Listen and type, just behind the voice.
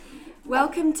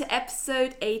Welcome to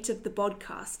episode 8 of the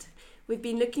Bodcast. We've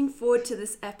been looking forward to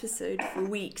this episode for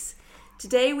weeks.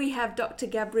 Today we have Dr.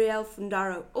 Gabrielle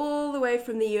Fundaro all the way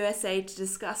from the USA to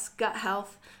discuss gut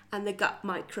health and the gut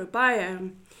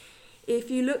microbiome. If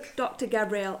you look Dr.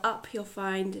 Gabrielle up, you'll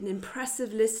find an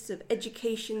impressive list of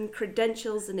education,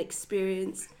 credentials and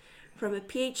experience, from a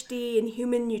PhD in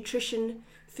human nutrition,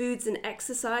 foods and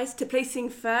exercise to placing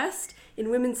first in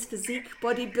women's physique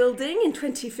bodybuilding in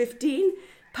 2015,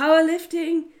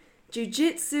 powerlifting,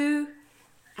 jiu-jitsu,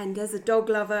 and as a dog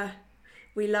lover,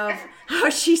 we love how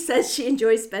she says she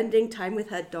enjoys spending time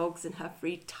with her dogs in her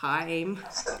free time.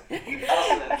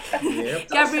 Yep.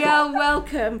 Gabrielle,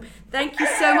 welcome. Thank you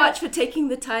so much for taking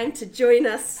the time to join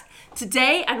us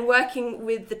today and working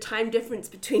with the time difference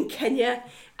between Kenya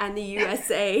and the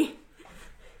USA.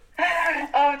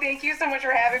 Oh, thank you so much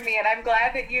for having me, and I'm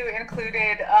glad that you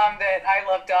included that I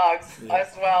love dogs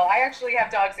as well. I actually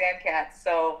have dogs and cats,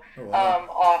 so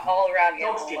all around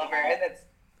animal lover. And that's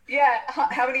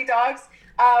how many dogs?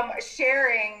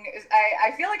 Sharing.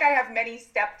 I feel like I have many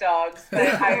step dogs, but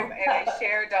I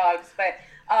share dogs. But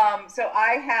so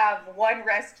I have one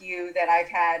rescue that I've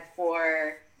had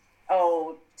for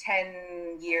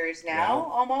 10 years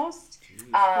now, almost.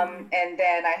 And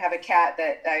then I have a cat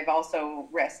that I've also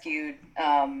rescued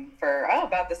for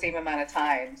about the same amount of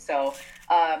time. So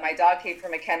my dog came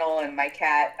from a kennel and my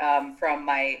cat from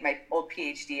my old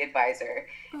PhD advisor.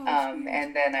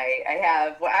 And then I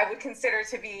have what I would consider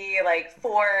to be like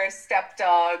 4 step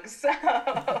dogs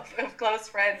of close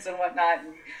friends and whatnot.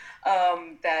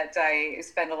 That I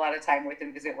spend a lot of time with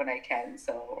and visit when I can.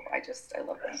 So I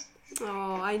love them.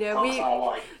 Oh, I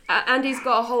know. Andy's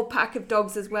got a whole pack of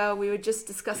dogs as well. We were just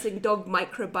discussing dog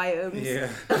microbiomes. Yeah.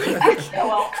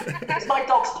 Well, it's my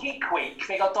dog's peak week.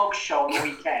 We got dog show on the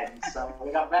weekend, so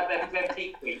we got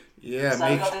peak week. Yeah, so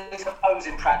we got this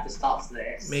posing practice after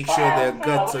this. Make sure their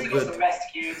guts are I've good. got some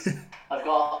rescues. I've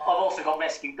also got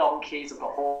rescue donkeys. I've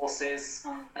got horses.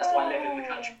 That's why I live in the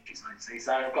countryside.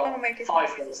 So I've got 5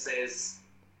 horses,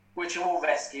 which are all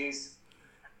rescues,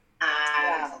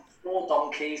 and 4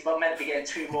 donkeys. But I'm meant to be getting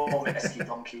 2 more rescue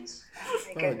donkeys.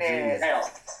 My goodness.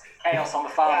 Chaos on the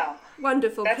farm. Wow.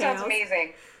 Wonderful. That chaos. sounds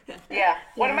amazing. Yeah.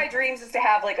 One of my dreams is to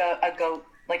have like a goat.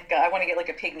 I want to get like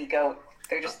a pygmy goat.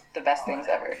 They're just the best things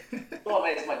ever. Well,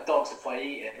 it's my dogs if I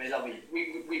eat it. They love it.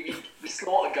 We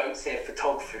slaughter goats here for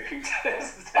dog food.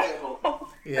 It's terrible.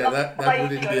 Yeah, that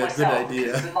wouldn't be a good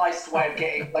idea. It's a nice way of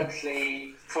getting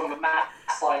locally from a mass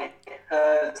like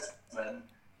herdsman.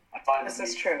 I find this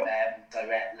is true. Them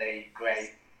directly,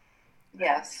 great.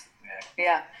 Yes.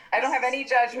 Yeah. I don't have any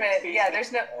judgment. Yeah,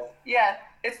 there's no. Yeah,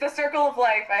 it's the circle of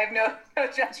life. I have no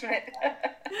judgment.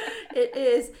 It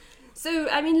is. So,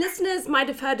 I mean, listeners might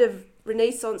have heard of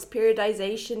Renaissance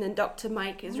Periodization and Dr.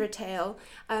 Mike Israetel,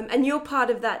 and you're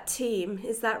part of that team.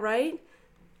 Is that right?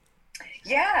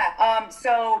 Yeah.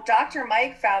 So Dr.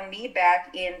 Mike found me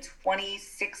back in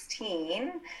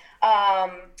 2016.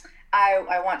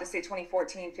 I want to say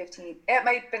 2014, 15. It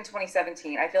might have been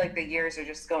 2017. I feel like the years are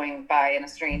just going by in a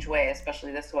strange way,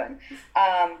 especially this one.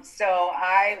 So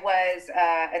I was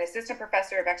an assistant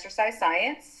professor of exercise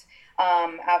science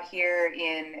out here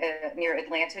near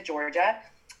Atlanta, Georgia.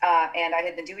 And I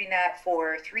had been doing that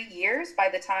for 3 years. By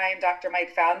the time Dr.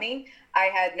 Mike found me, I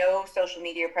had no social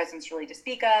media presence really to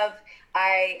speak of.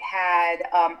 I had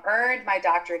earned my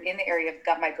doctorate in the area of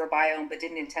gut microbiome, but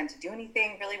didn't intend to do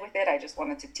anything really with it. I just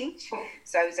wanted to teach.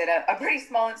 So I was at a pretty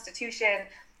small institution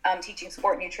teaching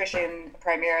sport nutrition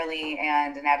primarily,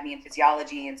 and anatomy and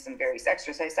physiology, and some various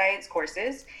exercise science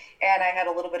courses. And I had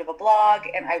a little bit of a blog,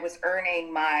 and I was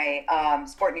earning my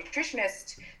sport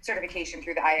nutritionist certification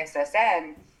through the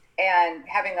ISSN, and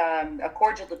having a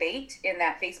cordial debate in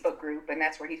that Facebook group, and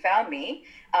that's where he found me,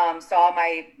 saw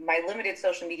my limited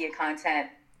social media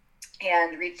content,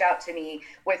 and reached out to me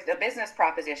with a business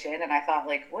proposition. And I thought,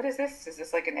 like, what is this? Is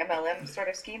this like an MLM sort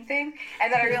of scheme thing?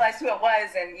 And then I realized who it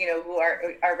was, and who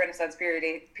our Renaissance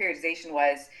periodization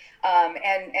was.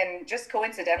 And just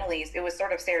coincidentally, it was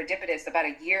sort of serendipitous. About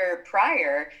a year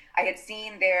prior, I had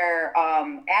seen their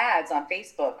ads on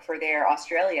Facebook for their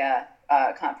Australia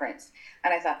conference.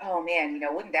 And I thought, oh man,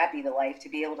 wouldn't that be the life to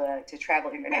be able to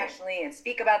travel internationally and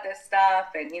speak about this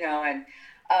stuff? And,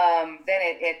 then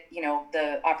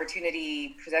the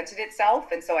opportunity presented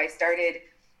itself. And so I started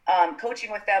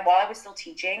coaching with them while I was still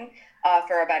teaching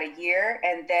for about a year.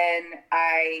 And then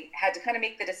I had to kind of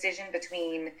make the decision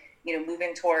between,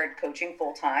 moving toward coaching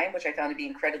full time, which I found to be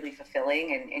incredibly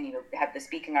fulfilling, and have the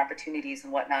speaking opportunities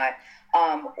and whatnot,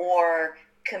 or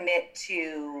commit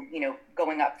to,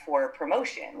 going up for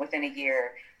promotion within a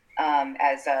year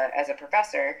as a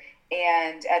professor.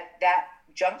 And at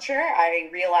juncture, I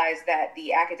realized that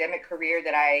the academic career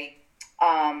that I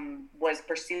was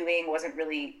pursuing wasn't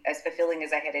really as fulfilling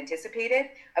as I had anticipated.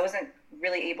 I wasn't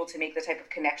really able to make the type of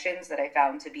connections that I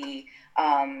found to be,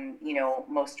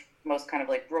 most kind of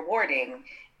like rewarding.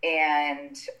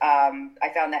 And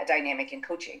I found that dynamic in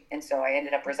coaching. And so I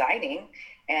ended up resigning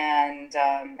and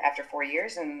after 4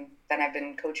 years, and then I've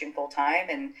been coaching full time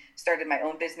and started my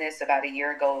own business about a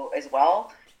year ago as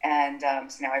well. And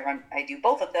so now I do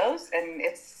both of those, and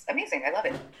it's amazing. I love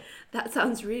it. That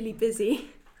sounds really busy.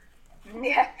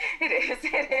 Yeah, it is.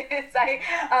 It is.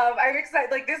 I'm excited.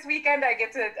 Like this weekend,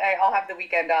 I'll have the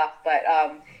weekend off. But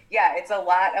yeah, it's a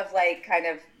lot of like kind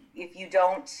of, if you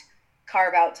don't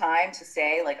carve out time to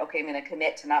say like, okay, I'm going to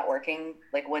commit to not working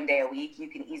like 1 day a week, you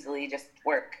can easily just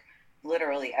work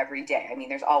literally every day. I mean,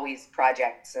 there's always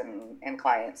projects and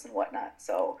clients and whatnot.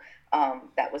 So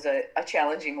that was a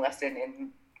challenging lesson in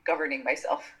governing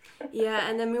myself. Yeah,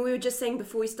 and I mean, we were just saying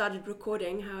before we started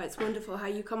recording how it's wonderful how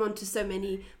you come onto so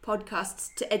many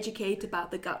podcasts to educate about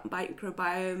the gut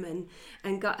microbiome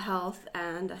and gut health,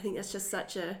 and I think that's just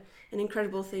such an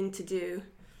incredible thing to do.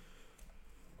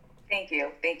 Thank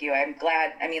you. I'm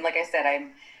glad. I mean, like I said,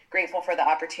 I'm grateful for the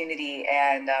opportunity,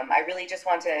 and I really just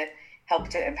want to help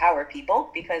to empower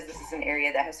people, because this is an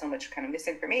area that has so much kind of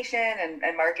misinformation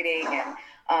and marketing, and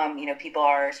people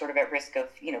are sort of at risk of,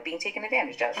 being taken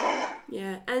advantage of.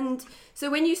 Yeah. And so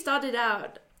when you started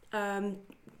out,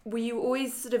 were you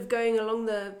always sort of going along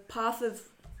the path of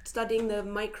studying the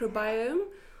microbiome,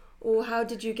 or how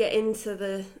did you get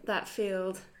into that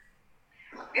field?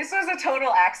 This was a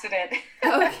total accident.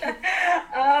 Okay.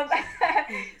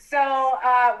 So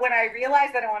when I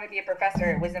realized that I wanted to be a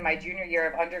professor, it was in my junior year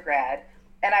of undergrad,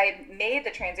 and I made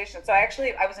the transition. So I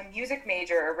was a music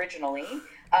major originally.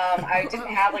 I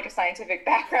didn't have like a scientific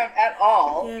background at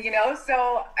all,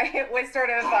 so it was sort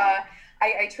of,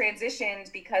 I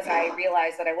transitioned because I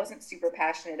realized that I wasn't super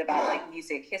passionate about like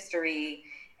music history,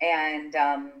 and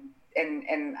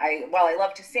while I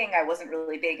love to sing, I wasn't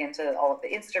really big into all of the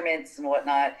instruments and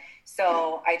whatnot.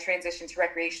 So I transitioned to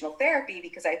recreational therapy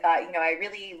because I thought, I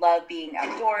really love being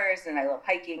outdoors and I love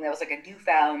hiking. That was like a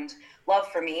newfound love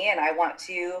for me, and I want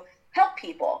to help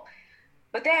people.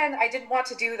 But then I didn't want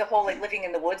to do the whole like living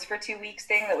in the woods for 2 weeks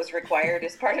thing that was required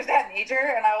as part of that major.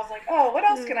 And I was like, oh, what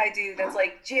else can I do that's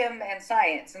like gym and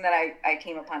science? And then I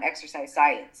came upon exercise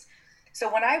science. So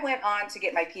when I went on to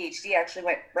get my PhD, I actually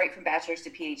went right from bachelor's to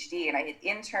PhD, and I had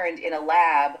interned in a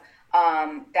lab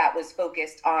that was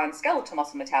focused on skeletal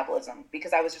muscle metabolism,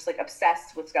 because I was just like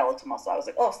obsessed with skeletal muscle. I was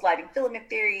like, oh, sliding filament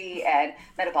theory and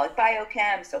metabolic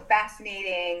biochem, so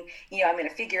fascinating. I'm going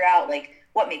to figure out like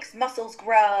what makes muscles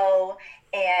grow.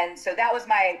 And so that was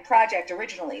my project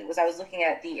originally, was I was looking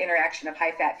at the interaction of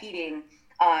high fat feeding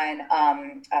on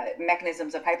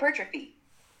mechanisms of hypertrophy.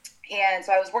 And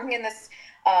so I was working in this,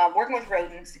 working with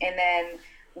rodents, and then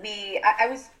I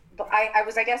was,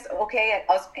 I guess, okay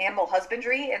at animal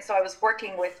husbandry. And so I was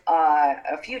working with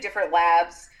a few different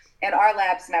labs and our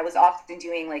labs, and I was often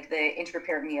doing like the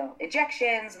intraperitoneal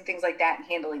injections and things like that, and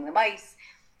handling the mice.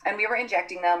 And we were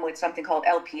injecting them with something called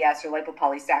LPS, or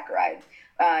lipopolysaccharide.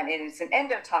 And it's an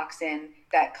endotoxin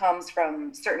that comes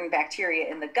from certain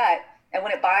bacteria in the gut. And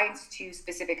when it binds to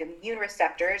specific immune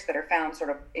receptors that are found sort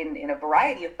of in a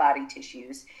variety of body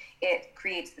tissues, it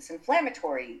creates this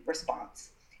inflammatory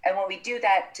response. And when we do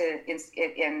that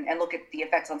and look at the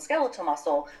effects on skeletal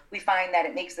muscle, we find that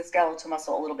it makes the skeletal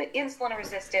muscle a little bit insulin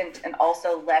resistant and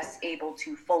also less able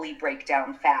to fully break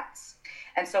down fats.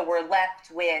 And so we're left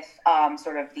with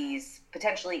sort of these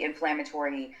potentially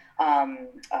inflammatory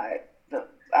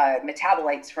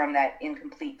metabolites from that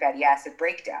incomplete fatty acid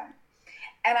breakdown.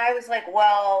 And I was like,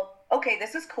 well, okay,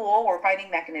 this is cool. We're finding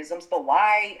mechanisms, but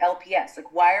why LPS?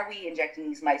 Like, why are we injecting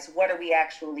these mice? What are we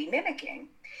actually mimicking?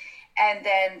 And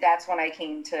then that's when I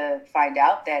came to find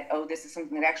out that, oh, this is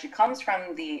something that actually comes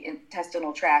from the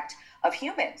intestinal tract of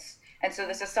humans. And so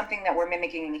this is something that we're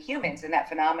mimicking in humans, and that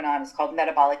phenomenon is called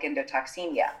metabolic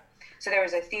endotoxemia. So there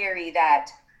was a theory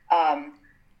that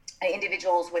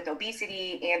individuals with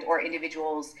obesity and or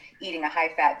individuals eating a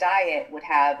high-fat diet would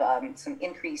have some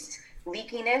increased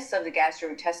leakiness of the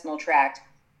gastrointestinal tract,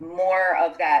 more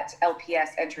of that LPS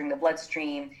entering the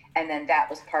bloodstream, and then that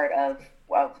was part of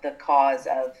the cause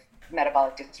of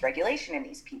metabolic dysregulation in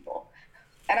these people.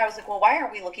 And I was like, well, why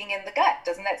aren't we looking in the gut?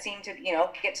 Doesn't that seem to,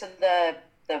 get to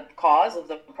the cause of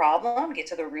the problem, get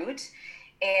to the root?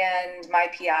 And my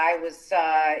PI was,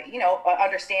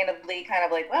 understandably kind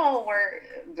of like, well,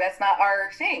 that's not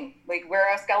our thing. Like,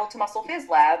 we're a skeletal muscle phys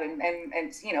lab and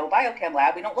biochem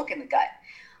lab. We don't look in the gut.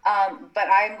 But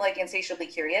I'm like insatiably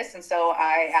curious. And so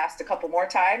I asked a couple more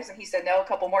times and he said no a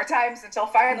couple more times until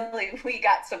finally we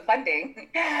got some funding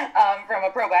from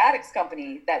a probiotics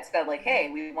company that said like,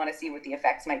 hey, we want to see what the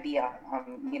effects might be on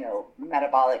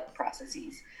metabolic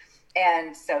processes.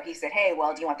 And so he said, hey,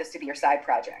 well, do you want this to be your side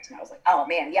project? And I was like, oh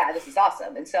man, yeah, this is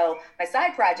awesome. And so my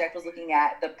side project was looking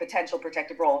at the potential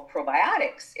protective role of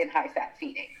probiotics in high fat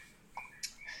feeding.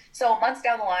 So months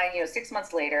down the line, 6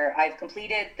 months later, I've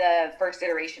completed the first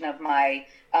iteration of my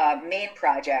main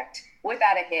project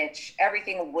without a hitch.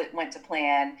 Everything went to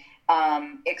plan,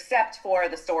 except for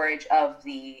the storage of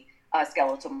the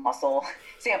skeletal muscle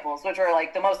samples, which were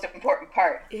like the most important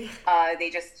part. They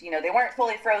just, they weren't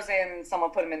fully frozen.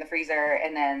 Someone put them in the freezer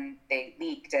and then they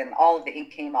leaked and all of the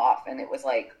ink came off. And it was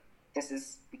like,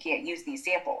 we can't use these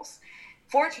samples.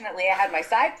 Fortunately, I had my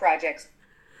side projects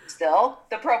still,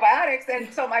 the probiotics,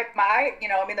 and so my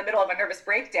I'm in the middle of a nervous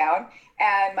breakdown,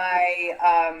 and my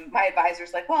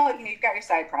advisor's like, well, you've got your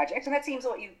side project, and that seems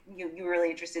what you were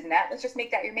really interested in that. Let's just make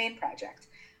that your main project.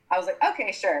 I was like,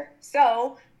 okay, sure.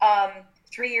 So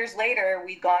 3 years later,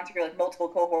 we'd gone through like multiple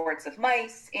cohorts of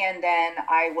mice, and then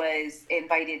I was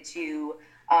invited to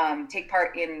take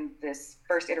part in this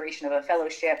first iteration of a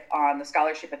fellowship on the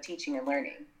Scholarship of Teaching and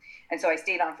Learning. And so I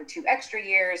stayed on for 2 extra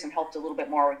years and helped a little bit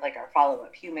more with like our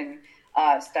follow-up human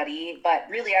study. But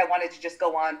really, I wanted to just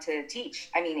go on to teach.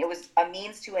 I mean, it was a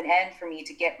means to an end for me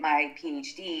to get my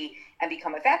PhD and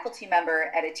become a faculty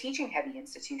member at a teaching-heavy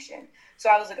institution. So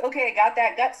I was like, okay, I got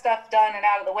that gut stuff done and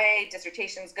out of the way.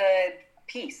 Dissertation's good.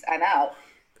 Peace. I'm out.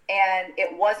 And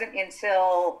it wasn't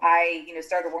until I,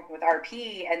 started working with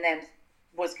RP and then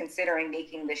was considering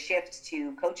making the shift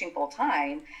to coaching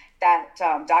full-time that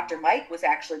Dr. Mike was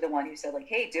actually the one who said like,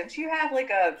 hey, didn't you have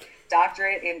like a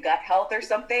doctorate in gut health or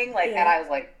something? Like, and I was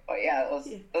like, oh yeah,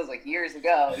 that was like years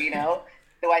ago,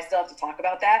 Do I still have to talk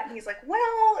about that? And he's like,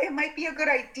 well, it might be a good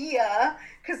idea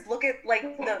because look at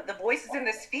like the voices in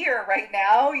the sphere right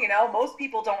now, most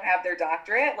people don't have their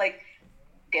doctorate, like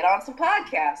get on some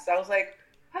podcasts. So I was like,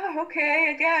 oh,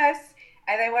 okay, I guess.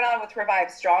 And I went on with Revive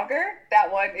Stronger.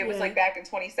 That one, it was like back in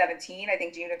 2017, I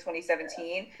think June of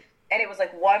 2017. And it was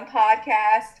like one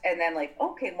podcast and then like,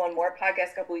 okay, one more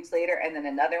podcast a couple weeks later and then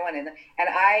another one. And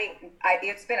I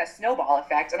it's been a snowball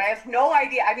effect and I have no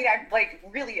idea. I mean,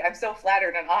 I'm so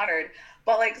flattered and honored,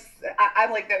 but like,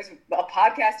 I'm like, there's a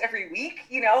podcast every week,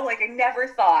 like I never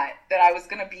thought that I was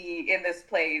going to be in this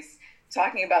place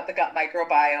talking about the gut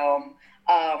microbiome.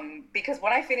 Because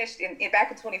when I finished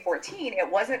back in 2014, it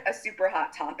wasn't a super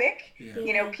hot topic.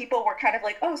 People were kind of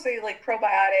like, oh, so you like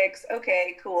probiotics.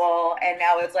 Okay, cool. And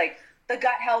now it's like the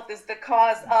gut health is the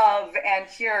cause of and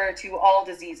cure to all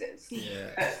diseases.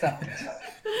 Yeah. So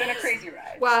it's been a crazy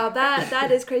ride. Wow,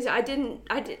 that is crazy. I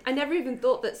never even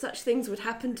thought that such things would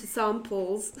happen to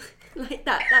samples like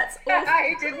that. That's awful.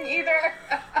 I didn't either.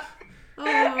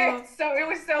 It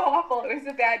was so awful. It was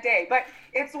a bad day, but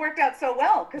it's worked out so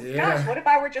well because gosh, what if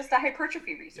I were just a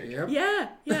hypertrophy researcher? Yeah,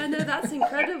 no, that's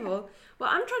incredible. Well,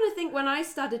 I'm trying to think when I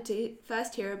started to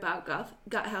first hear about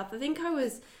gut health. I think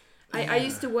I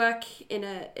used to work in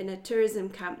a tourism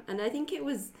camp, and I think it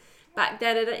was back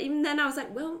then. And even then, I was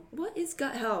like, well, what is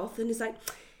gut health? And it's like,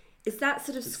 is that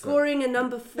sort of scoring a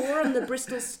number 4 on the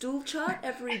Bristol stool chart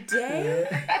every day?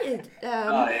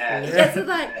 Yes, it's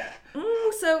like,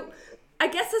 so. I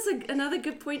guess that's another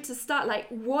good point to start. Like,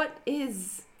 what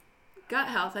is gut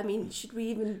health? I mean, should we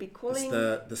even be calling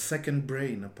it's the second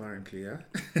brain, apparently, yeah?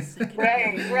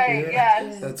 Right,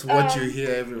 yes. That's what you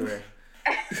hear everywhere.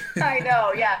 I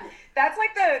know, yeah.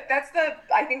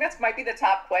 I think that's might be the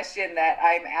top question that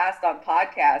I'm asked on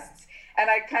podcasts. And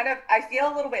I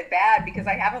feel a little bit bad because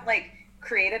I haven't like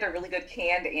created a really good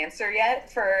canned answer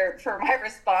yet for my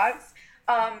response.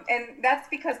 And that's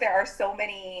because there are so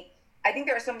many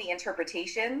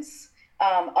interpretations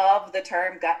of the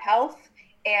term gut health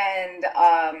and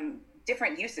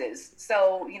different uses.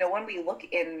 So, when we look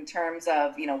in terms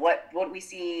of, what we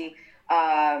see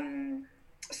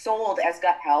sold as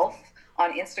gut health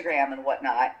on Instagram and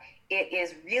whatnot, it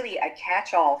is really a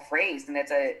catch-all phrase, and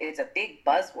it's a big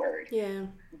buzzword. Yeah.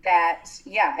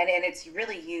 And it's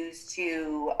really used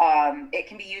to, it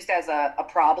can be used as a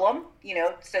problem,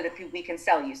 so that we can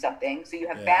sell you something. So you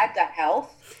have bad gut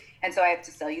health. And so I have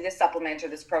to sell you this supplement or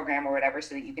this program or whatever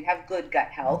so that you can have good gut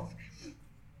health.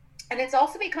 And it's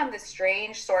also become this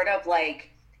strange sort of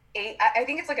like, I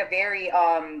think it's like a very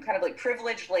kind of like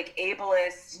privileged, like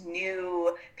ableist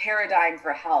new paradigm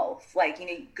for health. Like,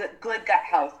 good gut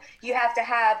health. You have to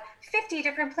have 50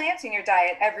 different plants in your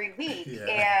diet every week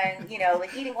and,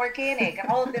 like eating organic and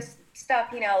all of this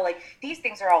stuff, like these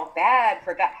things are all bad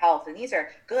for gut health and these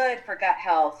are good for gut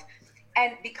health.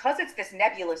 And because it's this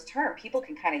nebulous term, people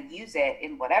can kind of use it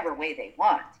in whatever way they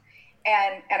want.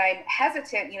 And I'm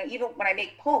hesitant, even when I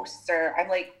make posts or I'm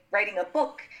like writing a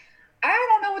book, I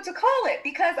don't know what to call it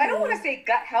because I don't want to say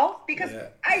gut health because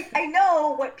I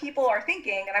know what people are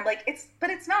thinking and I'm like, but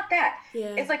it's not that.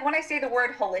 Yeah. It's like when I say the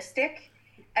word holistic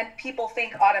and people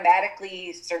think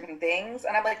automatically certain things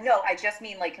and I'm like, no, I just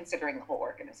mean like considering the whole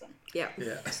organism. Yeah.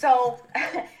 So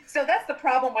that's the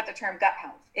problem with the term gut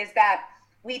health is that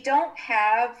we don't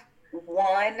have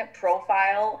one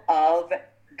profile of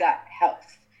gut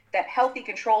health. That healthy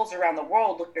controls around the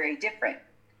world look very different.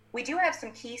 We do have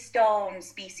some keystone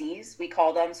species, we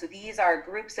call them. So these are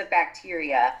groups of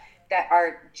bacteria that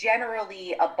are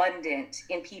generally abundant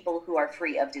in people who are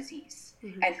free of disease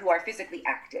and who are physically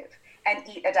active and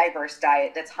eat a diverse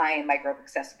diet that's high in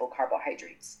microbe-accessible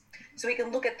carbohydrates. So we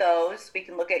can look at those. We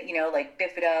can look at, like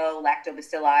Bifido,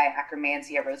 Lactobacilli,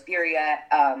 Akkermansia, Roseburia,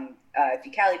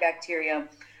 Faecalibacterium.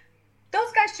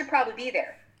 Those guys should probably be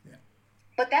there.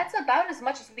 But that's about as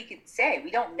much as we could say.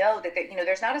 We don't know that,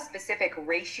 there's not a specific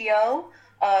ratio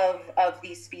of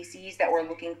these species that we're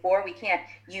looking for. We can't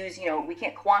use, we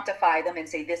can't quantify them and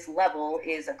say this level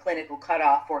is a clinical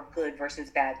cutoff for good versus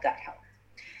bad gut health.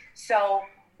 So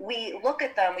we can look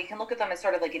at them as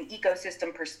sort of like an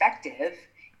ecosystem perspective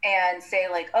and say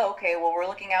like, oh, okay, well, we're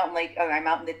looking out I'm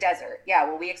out in the desert. Yeah,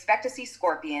 well, we expect to see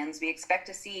scorpions. We expect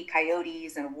to see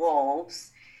coyotes and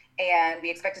wolves. And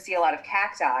we expect to see a lot of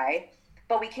cacti.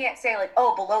 But we can't say like,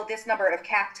 oh, below this number of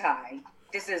cacti,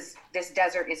 this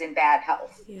desert is in bad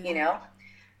health,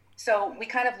 So we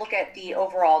kind of look at the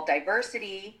overall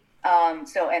diversity. And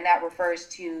that refers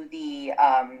to the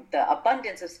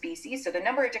abundance of species, so the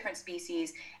number of different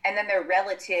species, and then their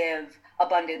relative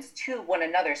abundance to one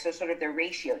another, so sort of their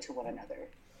ratio to one another.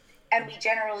 And we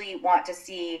generally want to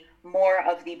see more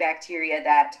of the bacteria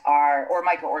or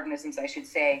microorganisms, I should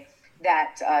say,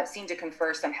 that seem to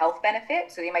confer some health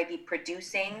benefit. So they might be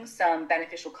producing some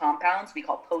beneficial compounds we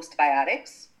call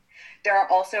postbiotics. There are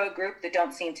also a group that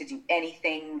don't seem to do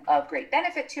anything of great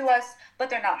benefit to us, but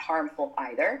they're not harmful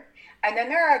either. And then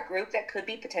there are a group that could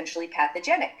be potentially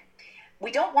pathogenic.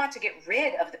 We don't want to get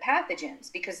rid of the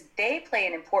pathogens because they play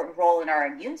an important role in our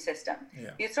immune system.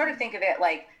 Yeah. You sort of think of it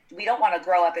like we don't want to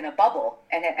grow up in a bubble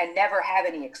and never have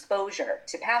any exposure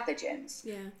to pathogens.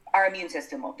 Yeah. Our immune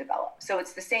system won't develop. So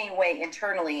it's the same way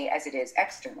internally as it is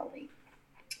externally.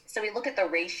 So we look at the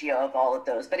ratio of all of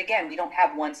those. But again, we don't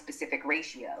have one specific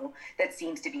ratio that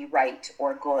seems to be right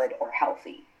or good or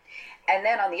healthy. And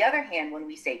then on the other hand, when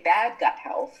we say bad gut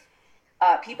health,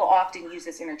 people often use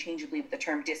this interchangeably with the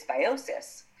term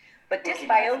dysbiosis. But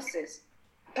dysbiosis,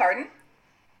 pardon?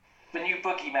 The new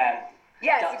boogeyman.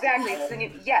 Yes, exactly. It's the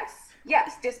new, yes,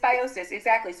 dysbiosis,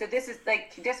 exactly. So this is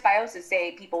like dysbiosis,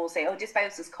 people will say, oh,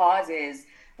 dysbiosis causes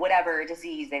whatever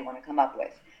disease they want to come up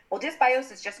with. Well,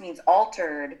 dysbiosis just means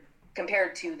altered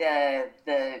compared to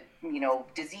the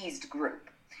diseased group.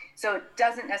 So it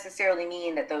doesn't necessarily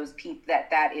mean that those people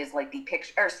that is like the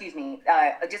picture,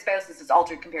 dysbiosis is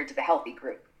altered compared to the healthy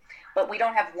group. But we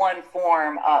don't have one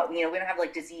form, we don't have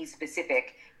like disease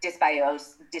specific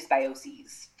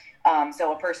dysbioses.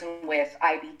 So a person with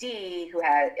IBD who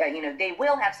has, they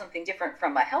will have something different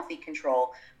from a healthy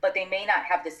control, but they may not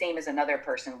have the same as another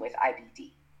person with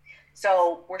IBD.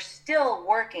 So we're still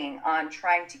working on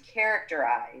trying to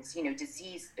characterize,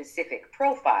 disease-specific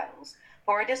profiles,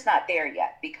 but we're just not there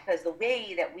yet because the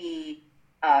way that we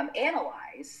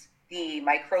analyze the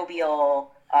microbial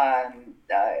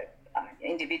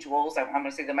individuals, I'm going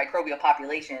to say the microbial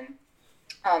population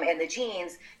and the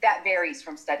genes, that varies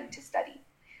from study to study.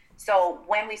 So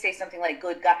when we say something like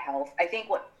good gut health, I think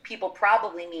what people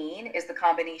probably mean is the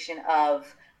combination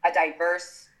of a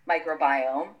diverse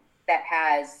microbiome that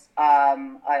has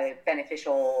a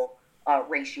beneficial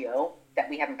ratio that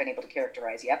we haven't been able to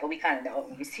characterize yet, but we kind of know it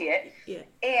when we see it. Yeah.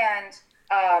 And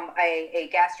a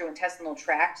gastrointestinal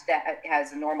tract that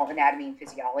has a normal anatomy and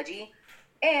physiology,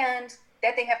 and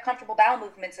that they have comfortable bowel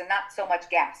movements and not so much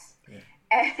gas. Yeah.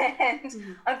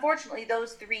 And unfortunately,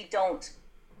 those three don't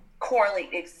correlate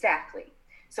exactly.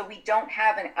 So we don't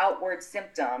have an outward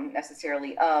symptom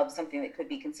necessarily of something that could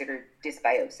be considered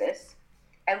dysbiosis.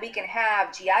 And we can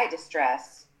have GI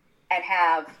distress and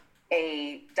have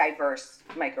a diverse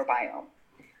microbiome.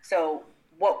 So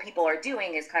what people are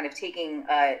doing is kind of taking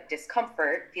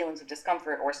feelings of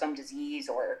discomfort or some disease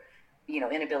or,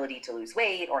 inability to lose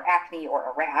weight or acne or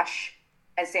a rash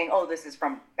and saying, oh, this is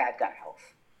from bad gut health.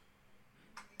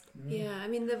 Yeah, I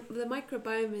mean, the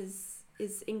microbiome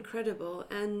is incredible.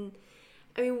 And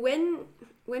I mean,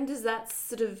 when does that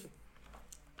sort of,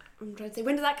 I'm trying to say,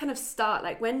 when does that kind of start?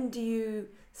 Like, when do you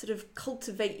sort of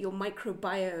cultivate your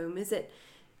microbiome? Is it,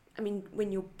 I mean,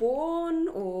 when you're born,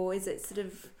 or is it sort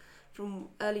of from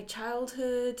early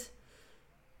childhood?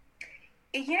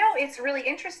 You know, it's really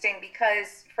interesting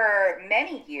because for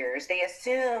many years they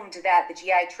assumed that the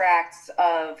GI tracts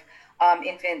of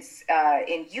infants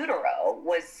in utero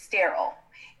was sterile,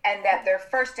 and that their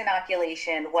first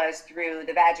inoculation was through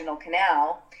the vaginal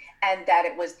canal, and that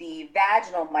it was the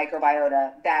vaginal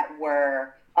microbiota that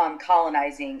were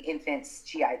colonizing infants'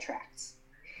 GI tracts.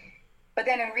 But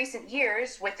then in recent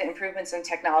years, with the improvements in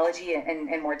technology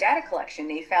and more data collection,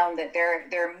 they found that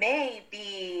there may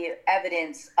be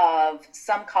evidence of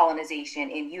some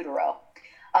colonization in utero.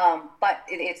 But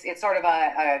it's sort of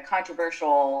a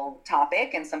controversial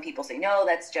topic, and some people say, no,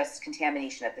 that's just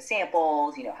contamination of the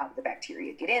samples. You know, how did the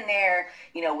bacteria get in there?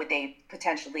 You know, would they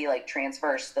potentially like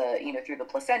transverse the, you know, through the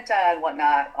placenta and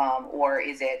whatnot? Or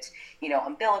is it, you know,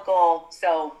 umbilical?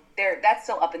 So that's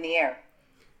still up in the air.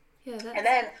 Yeah, and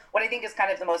then what I think is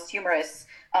kind of the most humorous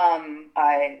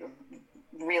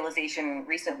realization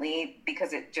recently,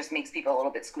 because it just makes people a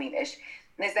little bit squeamish,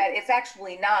 is that it's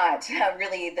actually not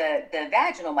really the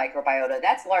vaginal microbiota.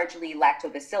 That's largely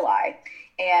lactobacilli.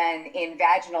 And in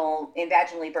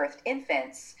vaginally birthed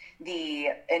infants, the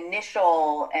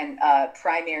initial and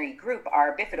primary group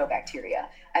are bifidobacteria,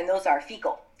 and those are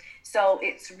fecal. So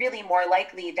it's really more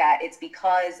likely that it's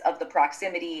because of the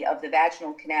proximity of the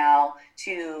vaginal canal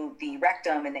to the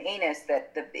rectum and the anus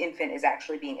that the infant is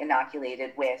actually being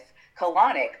inoculated with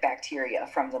colonic bacteria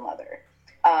from the mother.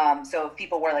 So if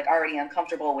people were like already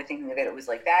uncomfortable with thinking that it was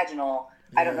like vaginal,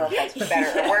 I don't know if that's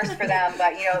better or worse for them,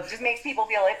 but you know, it just makes people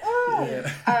feel like, oh.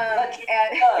 That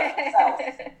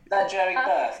during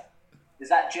birth? Is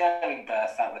that during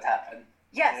birth that would happen?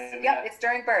 Yes. Yep. It's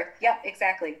during birth. Yep.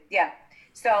 Exactly. Yeah.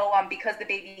 So because the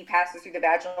baby passes through the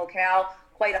vaginal canal,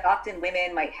 quite often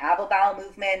women might have a bowel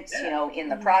movement, you know, in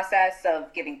the process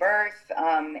of giving birth.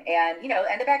 And, you know,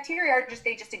 and the bacteria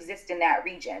they just exist in that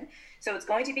region. So it's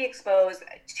going to be exposed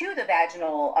to the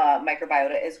vaginal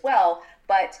microbiota as well.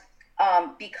 But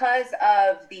because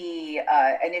of the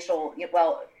initial,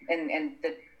 and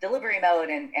the delivery mode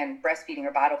and breastfeeding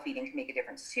or bottle feeding can make a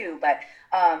difference too. But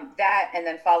that, and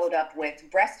then followed up with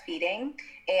breastfeeding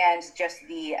and just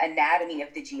the anatomy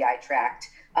of the GI tract,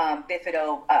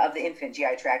 bifido of the infant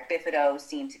GI tract, bifido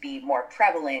seem to be more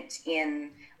prevalent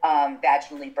in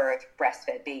vaginally birthed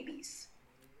breastfed babies.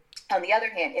 On the other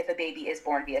hand, if a baby is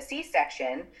born via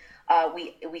C-section,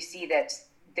 we see that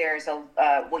there's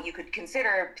what you could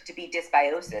consider to be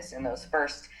dysbiosis in those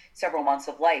first several months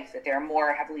of life, that they're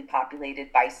more heavily populated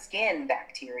by skin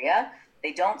bacteria.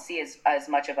 They don't see as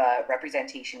much of a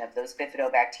representation of those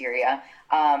bifidobacteria.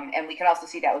 And we can also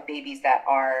see that with babies that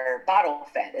are bottle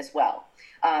fed as well,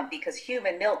 because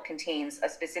human milk contains a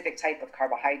specific type of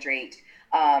carbohydrate,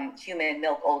 human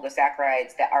milk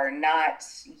oligosaccharides that are not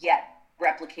yet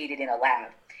replicated in a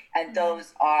lab. And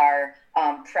those are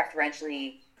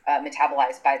preferentially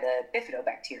metabolized by the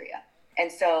bifidobacteria.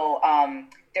 And so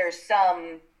there's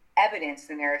some evidence,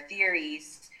 and there are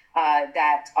theories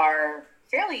that are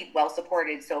fairly well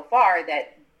supported so far,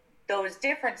 that those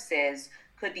differences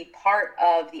could be part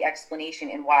of the explanation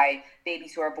in why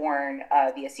babies who are born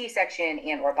via C-section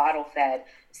and or bottle fed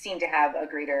seem to have a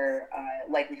greater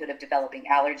likelihood of developing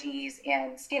allergies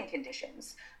and skin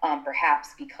conditions, perhaps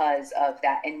because of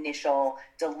that initial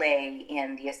delay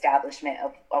in the establishment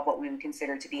of what we would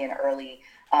consider to be an early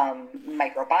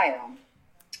microbiome.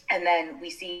 And then we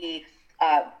see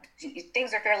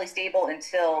things are fairly stable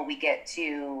until we get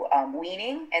to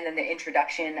weaning, and then the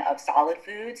introduction of solid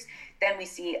foods. Then we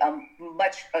see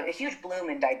a huge bloom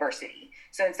in diversity.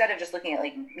 So instead of just looking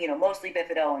at mostly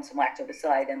bifido and some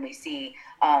lactobacilli, then we see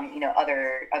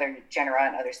other genera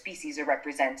and other species are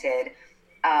represented,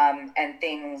 and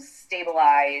things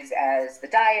stabilize as the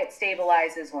diet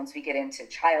stabilizes. Once we get into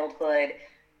childhood,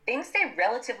 things stay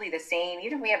relatively the same.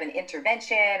 Even if we have an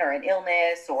intervention or an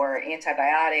illness or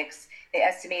antibiotics, they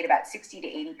estimate about 60 to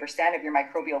 80% of your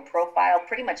microbial profile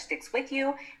pretty much sticks with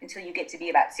you until you get to be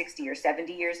about 60 or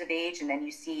 70 years of age. And then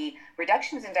you see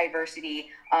reductions in diversity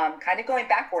kind of going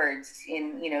backwards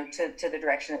to the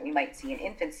direction that we might see in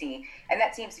infancy. And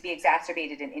that seems to be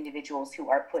exacerbated in individuals who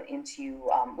are put into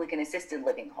like an assisted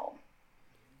living home.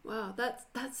 Wow,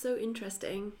 that's so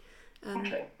interesting.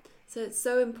 Okay. So it's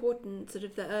so important, sort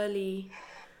of the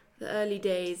early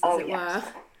days, as it were.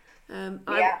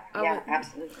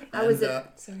 Absolutely.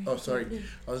 Sorry.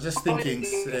 I was just thinking,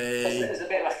 say... There's a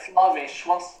bit of a flourish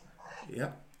once...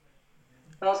 Yeah.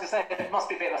 I was going to say, it must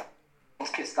be a bit of a...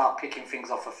 Once kids start picking things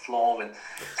off the floor and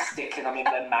sticking them in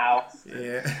their mouth.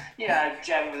 Yeah.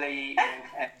 Generally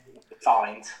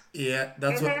find. Yeah,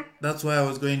 that's why I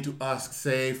was going to ask,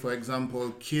 say, for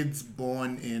example, kids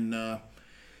born in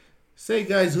say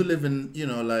guys who live in,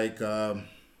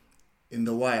 in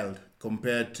the wild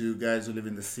compared to guys who live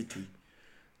in the city,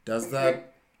 does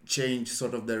that change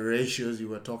sort of the ratios you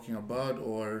were talking about,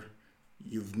 or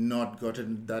you've not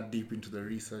gotten that deep into the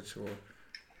research, or?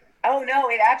 Oh no,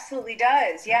 it absolutely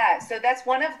does. Yeah. So that's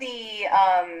one of the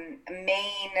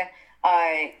main,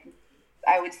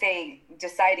 I would say,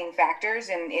 deciding factors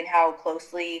in how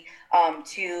closely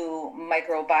two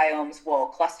microbiomes will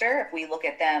cluster. If we look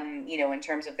at them, in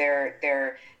terms of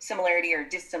their similarity or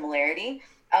dissimilarity.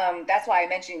 That's why I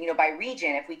mentioned, by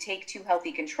region, if we take two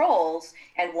healthy controls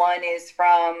and one is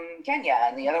from Kenya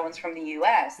and the other one's from the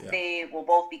US, they will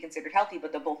both be considered healthy,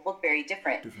 but they'll both look very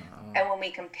different. And when we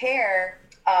compare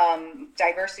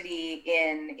diversity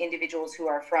in individuals who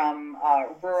are from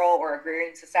rural or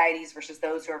agrarian societies versus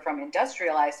those who are from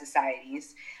industrialized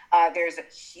societies, there's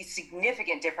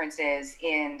significant differences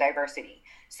in diversity.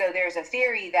 So there's a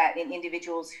theory that in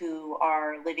individuals who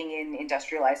are living in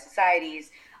industrialized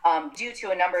societies, due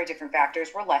to a number of different factors,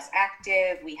 we're less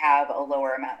active. We have a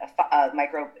lower amount of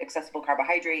micro-accessible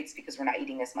carbohydrates because we're not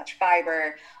eating as much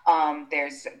fiber.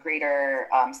 There's greater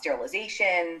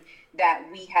sterilization, that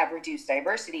we have reduced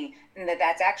diversity, and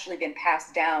that's actually been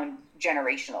passed down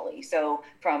generationally. So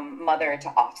from mother to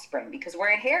offspring, because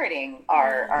we're inheriting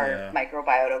our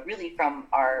microbiota really from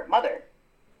our mother.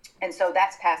 And so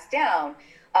that's passed down.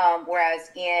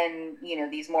 Whereas in,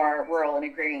 these more rural and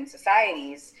agrarian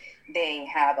societies, they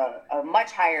have a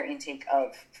much higher intake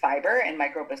of fiber and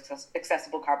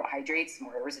micro-accessible carbohydrates,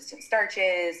 more resistant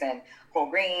starches and whole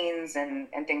grains and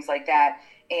things like that.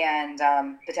 And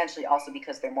potentially also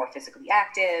because they're more physically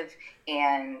active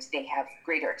and they have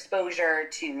greater exposure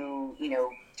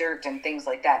to, dirt and things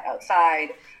like that outside,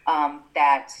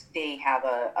 that they have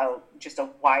just a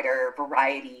wider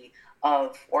variety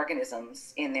of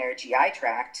organisms in their GI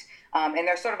tract. And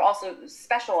they're sort of also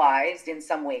specialized in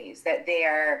some ways, that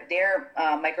their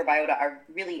microbiota are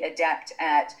really adept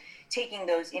at taking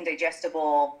those the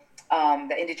indigestible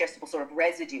sort of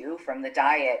residue from the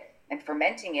diet and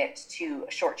fermenting it to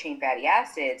short chain fatty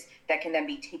acids that can then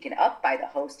be taken up by the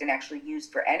host and actually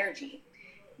used for energy.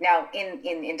 Now, in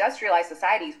industrialized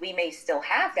societies, we may still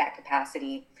have that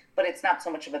capacity, but it's not so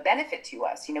much of a benefit to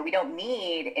us. We don't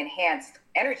need enhanced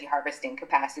energy harvesting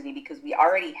capacity because we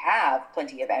already have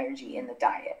plenty of energy in the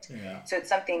diet. Yeah. So it's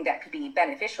something that could be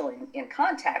beneficial in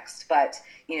context, but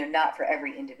not for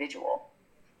every individual.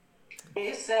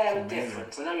 Is there a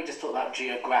difference? I know we just talked about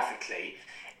geographically.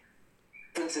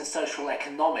 Difference in social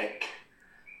economic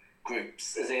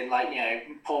groups, as in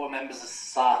poorer members of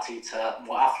society to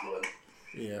more affluent.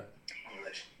 Yeah.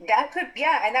 That could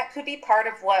be part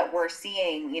of what we're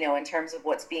seeing, in terms of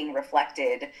what's being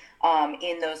reflected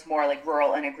in those more like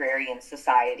rural and agrarian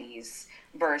societies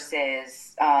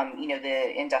versus,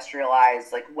 the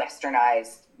industrialized, like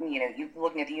westernized, you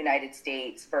looking at the United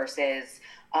States versus,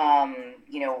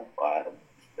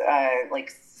 like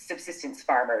subsistence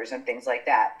farmers and things like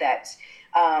that,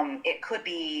 it could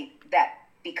be that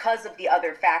because of the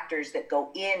other factors that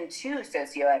go into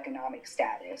socioeconomic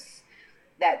status,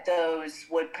 that those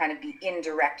would kind of be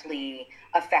indirectly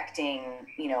affecting,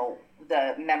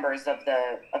 the members of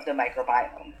the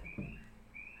microbiome.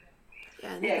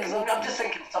 Yeah, because I'm just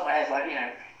thinking off the top of my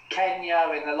head,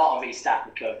 Kenya and a lot of East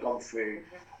Africa have gone through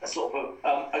a sort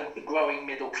of a growing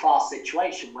middle class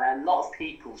situation where a lot of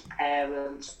people's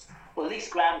parents, or at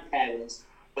least grandparents,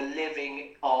 were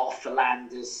living off the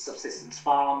land as subsistence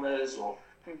farmers or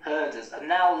herders, and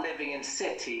now living in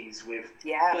cities with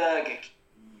Burger King,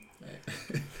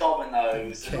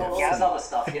 Domino's, and all this other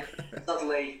stuff.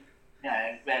 Suddenly,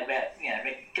 their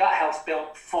gut health's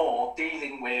built for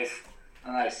dealing with,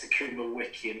 Sakuma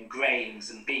wiki and grains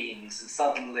and beans, and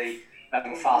suddenly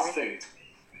having fast food.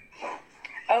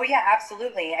 Oh yeah,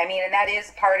 absolutely. I mean, and that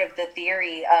is part of the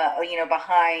theory,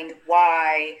 behind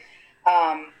why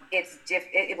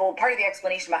part of the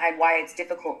explanation behind why it's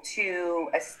difficult to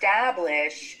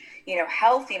establish,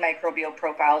 healthy microbial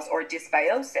profiles or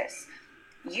dysbiosis.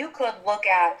 You could look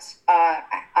at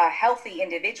a healthy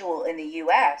individual in the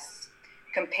U.S.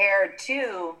 compared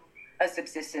to a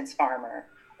subsistence farmer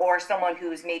or someone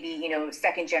who's maybe,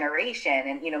 second generation,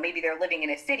 and, maybe they're living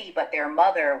in a city, but their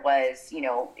mother was,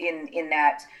 in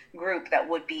that group that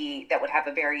would have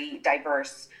a very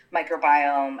diverse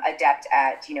microbiome, adept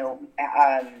at,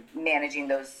 managing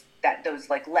those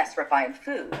like less refined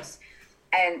foods.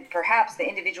 And perhaps the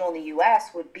individual in the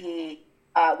U.S. would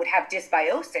have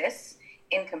dysbiosis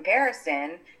in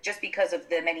comparison, just because of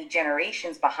the many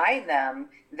generations behind them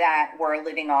that were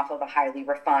living off of a highly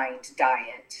refined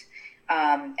diet.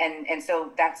 And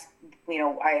so that's,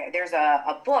 there's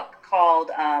a book called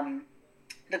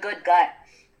The Good Gut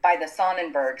by the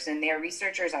Sonnenbergs, and they're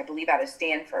researchers, I believe, out of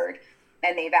Stanford.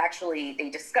 And they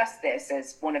discussed this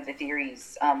as one of the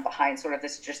theories behind sort of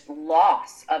this just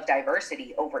loss of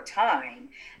diversity over time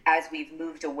as we've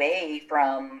moved away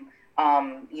from,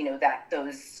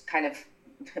 those kind of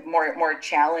more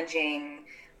challenging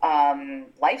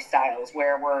lifestyles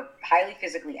where we're highly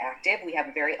physically active, we have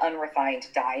a very unrefined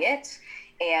diet,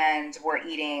 and we're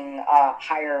eating a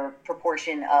higher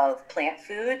proportion of plant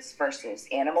foods versus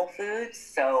animal foods,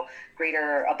 so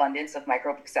greater abundance of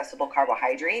microbe-accessible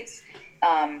carbohydrates,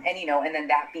 and then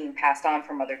that being passed on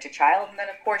from mother to child, and then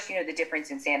of course, the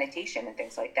difference in sanitation and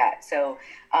things like that. So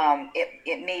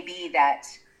it may be that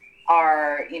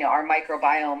our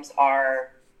microbiomes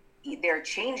they're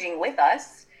changing with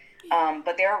us,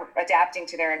 but they're adapting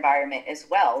to their environment as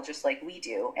well, just like we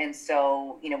do. And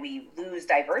so, we lose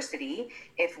diversity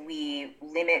if we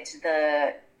limit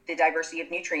the diversity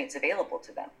of nutrients available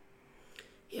to them.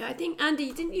 Yeah, I think,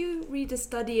 Andy, didn't you read a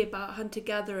study about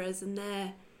hunter-gatherers and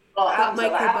their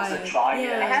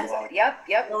microbiome? Yep.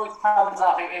 It always comes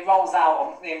up, it rolls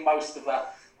out in most of the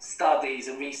studies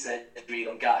and research read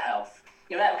on gut health.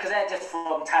 Because they're just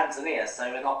from Tanzania,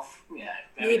 so we're not,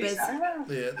 neighbours.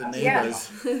 The neighbours.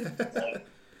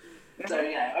 So,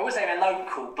 I would say they're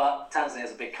local, but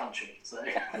Tanzania's a big country, so.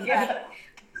 Yeah.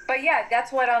 But yeah,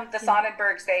 that's what the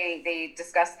Sonnenbergs, they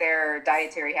discuss their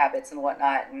dietary habits and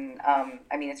whatnot. And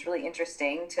it's really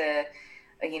interesting to,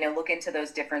 look into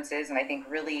those differences, and I think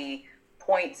really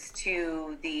points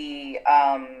to the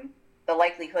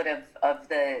likelihood of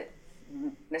the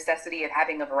necessity of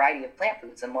having a variety of plant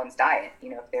foods in one's diet,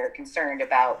 if they're concerned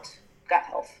about gut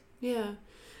health. Yeah.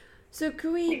 So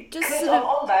could we just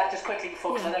on that, just quickly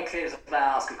before, because I know Claire's about to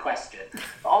ask a question,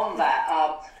 on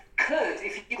that,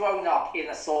 if you've grown up in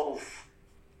a sort of,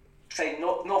 say,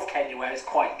 North Kenya, where it's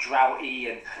quite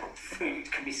droughty and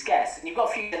food can be scarce, and you've got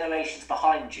a few generations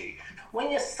behind you, when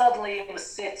you're suddenly in the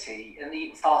city and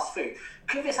eating fast food,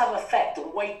 could this have an effect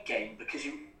on weight gain because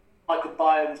your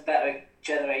microbiome's better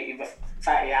generating the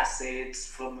fatty acids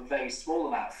from a very small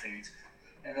amount of food,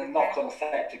 and the knock-on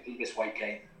effect would be this weight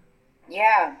gain?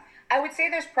 Yeah, I would say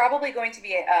there's probably going to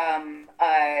be an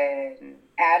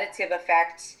additive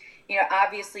effect.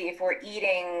 Obviously, if we're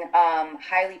eating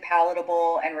highly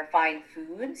palatable and refined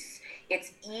foods,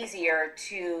 it's easier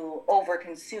to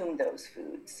overconsume those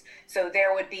foods. So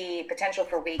there would be potential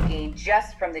for weight gain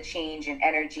just from the change in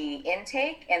energy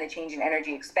intake and the change in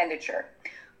energy expenditure.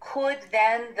 Could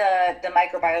then the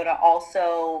microbiota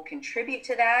also contribute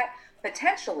to that?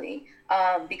 Potentially,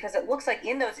 because it looks like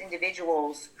in those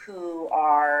individuals who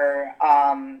are,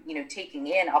 taking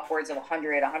in upwards of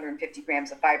 100, 150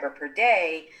 grams of fiber per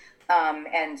day,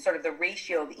 and sort of the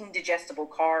ratio of indigestible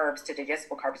carbs to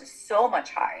digestible carbs is so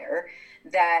much higher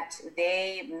that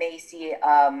they may see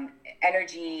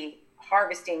energy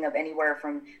harvesting of anywhere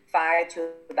from 5 to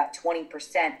about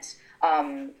 20%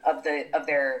 of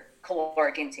their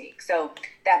caloric intake. So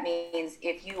that means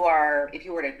if you were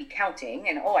to be counting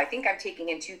and I think I'm taking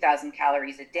in 2,000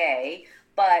 calories a day,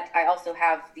 but I also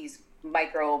have these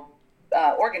micro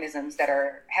organisms that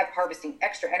have harvesting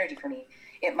extra energy for me,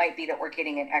 it might be that we're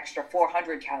getting an extra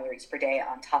 400 calories per day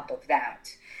on top of that,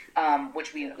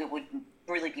 which it would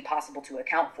really be possible to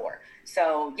account for.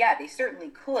 So yeah, they certainly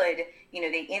could,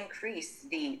 they increase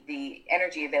the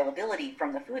energy availability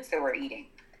from the foods that we're eating.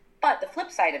 But the flip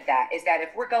side of that is that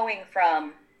if we're going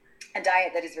from a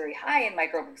diet that is very high in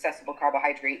microbe-accessible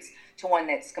carbohydrates to one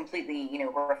that's completely,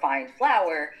 refined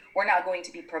flour, we're not going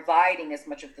to be providing as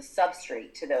much of the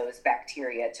substrate to those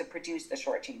bacteria to produce the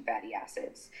short-chain fatty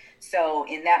acids. So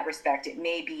in that respect, it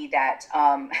may be that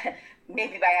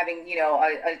maybe by having,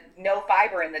 a no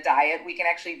fiber in the diet, we can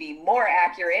actually be more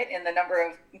accurate in the number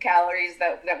of calories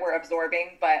that we're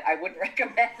absorbing, but I wouldn't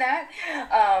recommend that,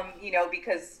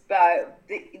 because by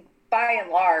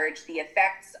and large, the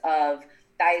effects of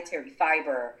dietary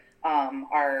fiber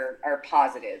are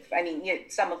positive. I mean,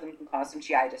 some of them can cause some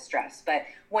GI distress, but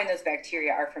when those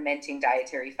bacteria are fermenting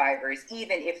dietary fibers,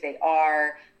 even if they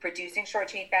are producing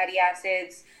short-chain fatty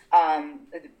acids,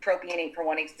 propionate, for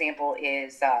one example,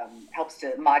 helps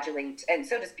to modulate, and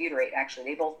so does butyrate, actually.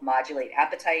 They both modulate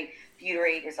appetite.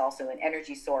 Butyrate is also an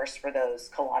energy source for those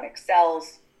colonic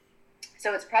cells.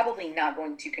 So it's probably not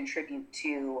going to contribute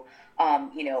to,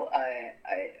 an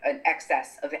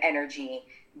excess of energy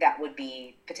that would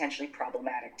be potentially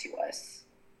problematic to us.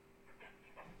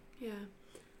 Yeah.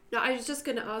 No, I was just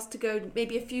going to ask to go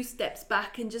maybe a few steps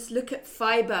back and just look at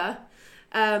fiber,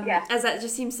 as that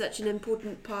just seems such an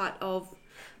important part of,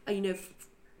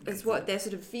 as what they're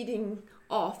sort of feeding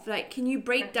off. Like, can you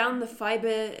break down the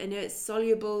fiber? I know it's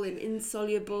soluble and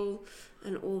insoluble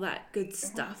and all that good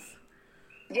stuff.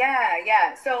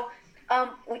 Yeah. So,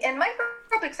 and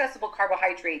microbe accessible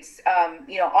carbohydrates,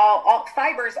 all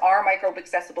fibers are microbe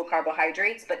accessible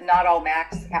carbohydrates, but not all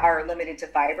MACs are limited to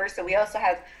fibers. So we also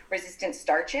have resistant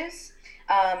starches.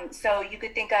 So you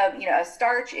could think of, a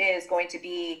starch is going to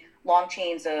be long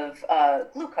chains of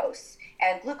glucose,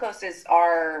 and glucose is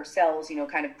our cells,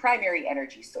 kind of primary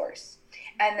energy source.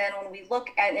 And then when we look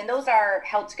at, and those are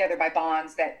held together by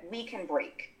bonds that we can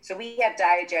break. So we have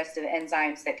digestive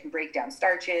enzymes that can break down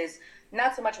starches,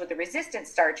 not so much with the resistant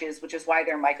starches, which is why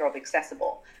they're microbe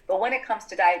accessible. But when it comes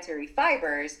to dietary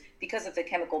fibers, because of the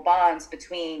chemical bonds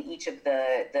between each of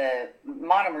the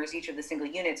monomers, each of the single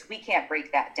units, we can't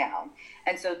break that down.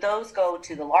 And so those go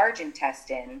to the large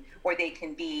intestine, where they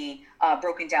can be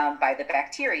broken down by the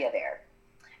bacteria there.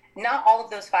 Not all of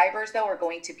those fibers, though, are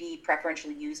going to be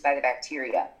preferentially used by the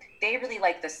bacteria. They really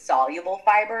like the soluble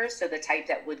fibers, so the type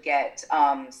that would get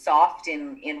soft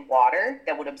in water,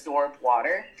 that would absorb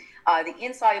water. The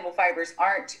insoluble fibers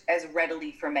aren't as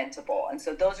readily fermentable. And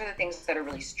so those are the things that are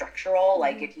really structural.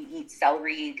 Like if you eat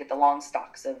celery, you get the long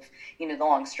stalks of, the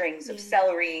long strings of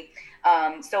celery.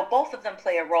 So both of them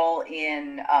play a role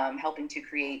in helping to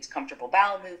create comfortable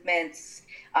bowel movements.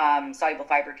 Soluble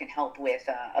fiber can help with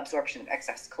absorption of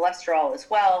excess cholesterol as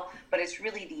well, but it's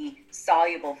really the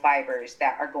soluble fibers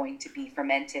that are going to be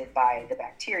fermented by the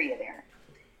bacteria there.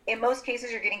 In most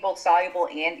cases, you're getting both soluble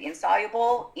and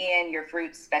insoluble in your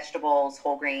fruits, vegetables,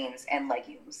 whole grains, and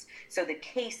legumes. So the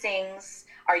casings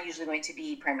are usually going to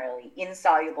be primarily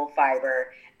insoluble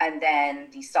fiber, and then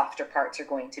the softer parts are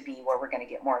going to be where we're going to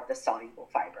get more of the soluble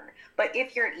fiber. But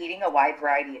if you're eating a wide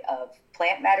variety of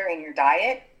plant matter in your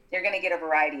diet, you're going to get a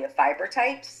variety of fiber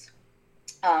types.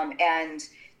 And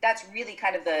that's really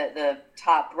kind of the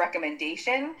top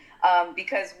recommendation,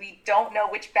 because we don't know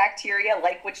which bacteria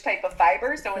like which type of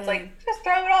fiber. So it's like, just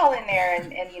throw it all in there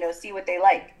and see what they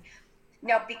like.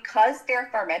 Now, because they're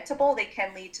fermentable, they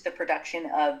can lead to the production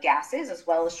of gases as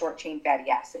well as short chain fatty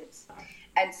acids.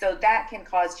 And so that can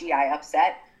cause GI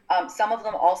upset. Some of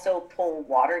them also pull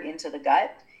water into the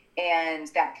gut, and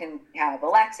that can have a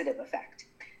laxative effect.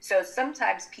 So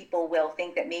sometimes people will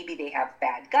think that maybe they have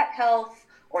bad gut health,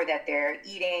 or that they're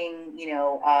eating,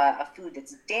 a food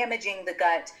that's damaging the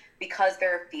gut, because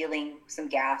they're feeling some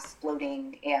gas,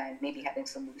 bloating, and maybe having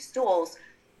some loose stools.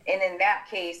 And in that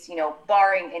case,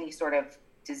 barring any sort of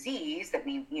disease that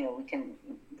we can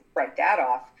write that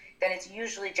off, then it's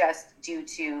usually just due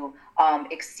to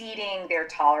exceeding their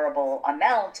tolerable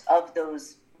amount of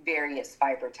those various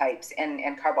fiber types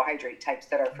and carbohydrate types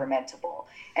that are fermentable.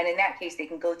 And in that case, they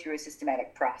can go through a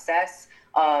systematic process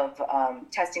of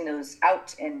testing those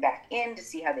out and back in to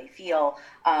see how they feel.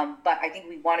 But I think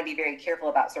we want to be very careful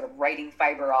about sort of writing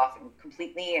fiber off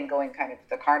completely and going kind of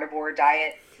the carnivore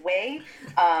diet way,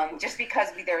 just because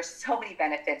there are so many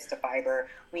benefits to fiber.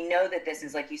 We know that this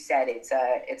is, like you said, it's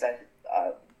a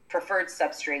preferred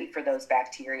substrate for those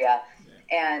bacteria.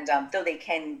 And though they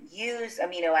can use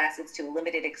amino acids to a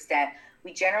limited extent,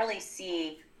 we generally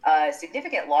see a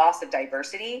significant loss of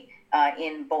diversity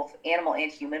in both animal and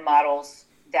human models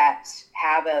that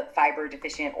have a fiber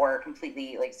deficient or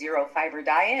completely zero fiber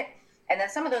diet. And then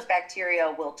some of those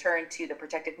bacteria will turn to the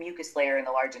protective mucus layer in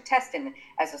the large intestine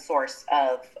as a source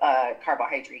of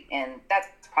carbohydrate. And that's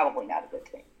probably not a good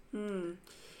thing.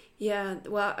 Yeah,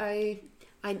 well,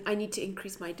 I need to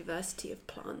increase my diversity of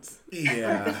plants.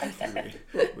 Yeah,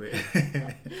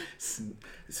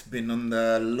 it's been on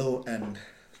the low end.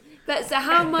 But so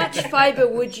how much fiber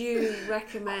would you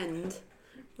recommend?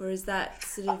 Or is that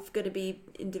sort of going to be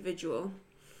individual?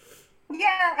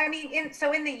 Yeah, I mean,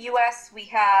 in the U.S., we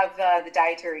have the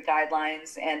dietary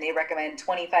guidelines, and they recommend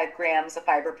 25 grams of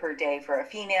fiber per day for a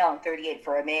female and 38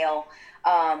 for a male.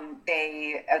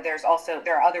 There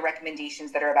are other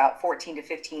recommendations that are about 14 to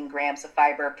 15 grams of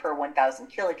fiber per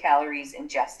 1,000 kilocalories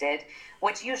ingested,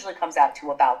 which usually comes out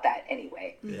to about that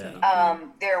anyway. Yeah.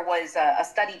 There was a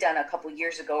study done a couple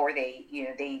years ago where they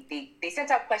sent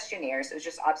out questionnaires. It was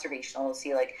just observational to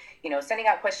see, sending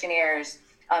out questionnaires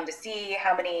to see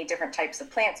how many different types of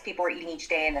plants people were eating each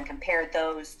day, and then compared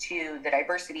those to the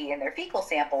diversity in their fecal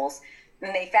samples.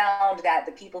 And they found that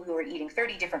the people who were eating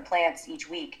 30 different plants each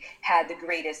week had the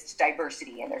greatest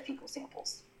diversity in their fecal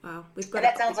samples. Wow, and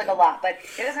that sounds like a lot, but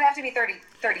it doesn't have to be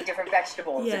 30 different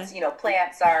vegetables. Yeah. It's,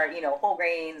 plants are, whole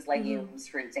grains, legumes,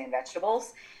 fruits, and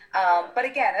vegetables. But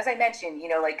again, as I mentioned,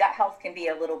 like gut health can be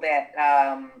a little bit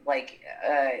elitist, like,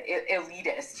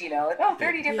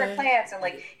 30 different plants, and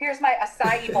like, here's my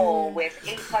acai bowl with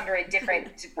 800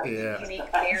 different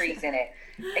unique berries in it.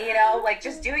 Like,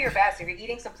 just do your best. If you're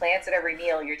eating some plants at every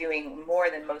meal, you're doing more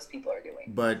than most people are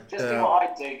doing. But just do what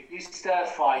I do. Use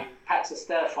packs of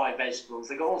stir-fry vegetables.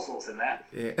 They got all sorts in there.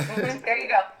 Yeah. There you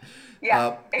go.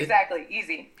 Yeah, exactly.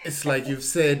 Easy. It's like you've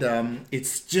said,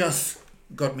 it's just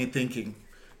got me thinking,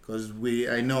 because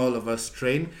I know all of us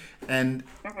train, and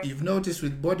you've noticed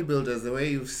with bodybuilders, the way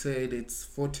you've said it's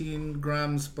 14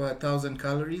 grams per 1,000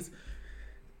 calories.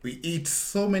 We eat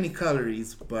so many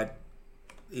calories, but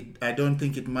I don't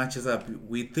think it matches up.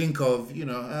 We think of,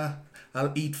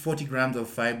 I'll eat 40 grams of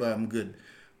fiber, I'm good.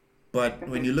 But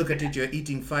when you look at it, you're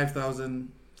eating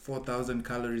 5,000, 4,000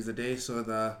 calories a day, so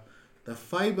the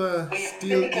fiber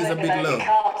still is a bit low.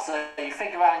 You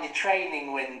think around your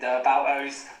training window about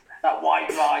that white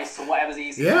rice or whatever's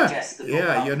easy digestible.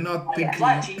 Yeah, you're not thinking. If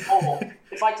I actually more,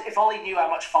 if Ollie knew how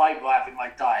much fibre I have in my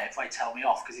diet, if I tell me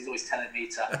off, because he's always telling me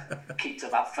to keep to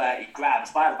about 30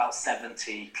 grams, but I have about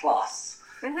 70 plus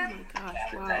a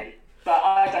day. But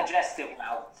I digest it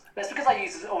well. That's because I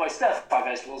use almost stir-fried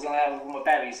vegetables, and I have all my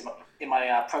berries in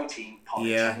my protein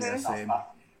porridge. Yeah, and stuff. same. But,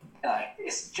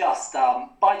 it's just,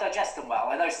 but I digest them well.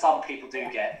 I know some people do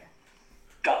get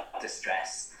gut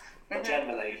distress, but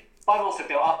generally, I've also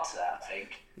built up to that, I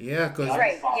think. Yeah,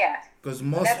 because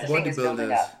most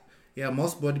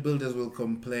bodybuilders will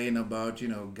complain about,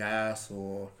 gas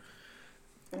or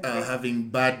having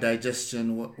bad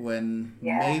digestion when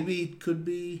maybe it could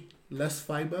be less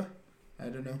fiber. I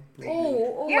don't know.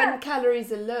 Or when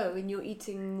calories are low and you're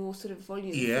eating more sort of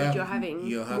volume, food, you're having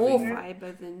more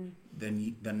fiber than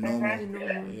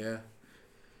normal. Yeah.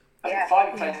 I think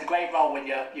fibre plays a great role when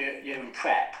you're in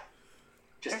prep,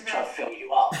 just to try to fill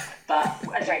you up. But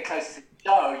as you get closer to the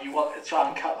show, you want to try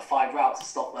and cut the fibre out to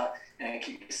stop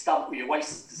keep your stomach or your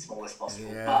waist as small as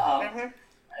possible. Yeah. But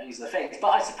these are the things. But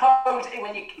I suppose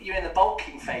when you're in the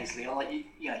bulking phase, Leon, like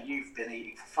you've been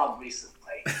eating for fun recently.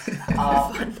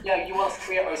 You want to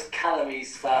free up those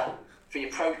calories for your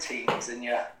proteins and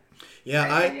your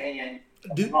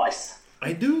rice.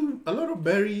 I do a lot of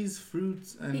berries,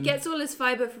 fruits, and he gets all his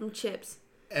fiber from chips.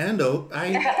 And from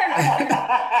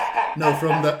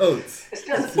the oats. It's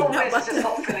just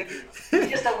not filling. You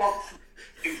just don't want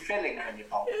food filling in your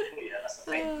bowl. That's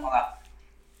the thing.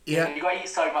 You got to eat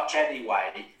so much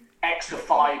anyway. Extra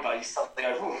fibre, you suddenly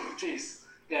go, oh, jeez.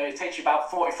 It takes you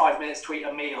about 45 minutes to eat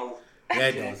a meal. Yeah,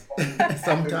 it does.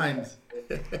 Sometimes.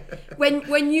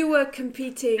 When you were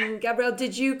competing, Gabrielle,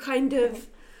 did you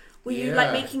were you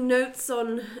like making notes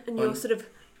on your sort of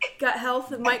gut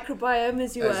health and microbiome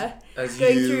as you were going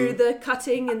through the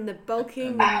cutting and the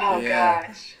bulking?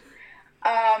 Gosh.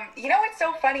 It's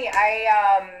so funny.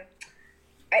 I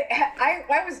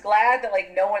was glad that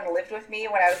no one lived with me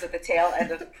when I was at the tail end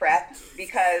of prep,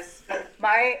 because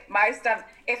my stomach,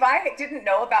 if I didn't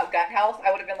know about gut health,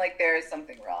 I would have been like, there is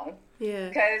something wrong. Yeah.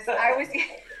 Because I was,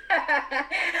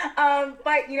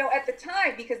 but at the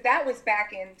time, because that was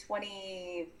back in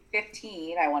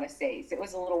 2015, I want to say, so it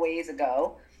was a little ways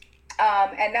ago.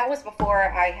 And that was before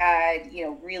I had,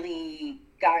 really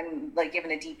gotten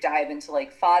given a deep dive into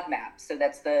FODMAP. So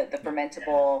that's the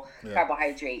fermentable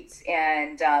carbohydrates,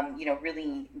 and,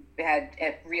 really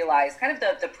had realized kind of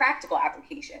the practical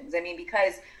applications. I mean,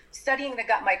 because studying the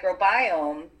gut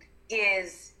microbiome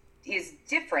is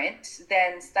different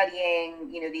than studying,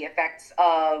 the effects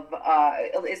of,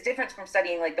 is different from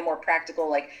studying the more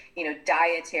practical,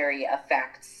 dietary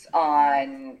effects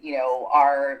on,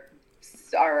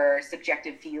 our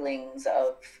subjective feelings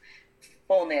of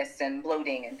fullness and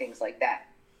bloating and things like that.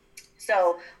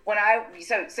 So when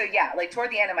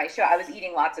toward the end of my show, I was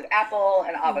eating lots of apple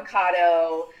and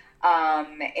avocado,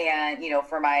 and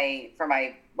for my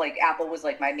apple was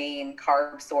my main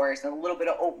carb source, and a little bit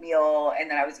of oatmeal, and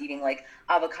then I was eating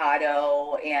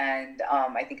avocado and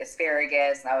I think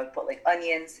asparagus, and I would put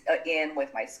onions in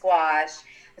with my squash.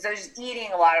 And so I was just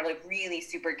eating a lot of really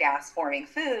super gas forming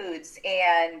foods.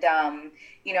 And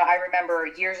I remember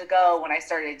years ago when I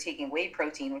started taking whey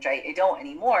protein, which I don't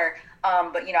anymore,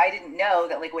 but I didn't know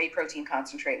that whey protein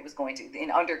concentrate was going to,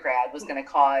 in undergrad, was going to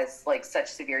cause such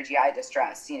severe GI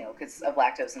distress, because of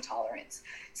lactose intolerance.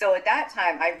 So at that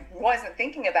time I wasn't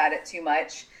thinking about it too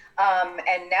much.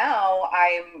 And now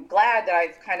I'm glad that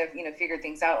I've kind of, figured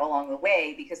things out along the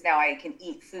way, because now I can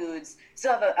eat foods,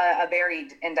 still have a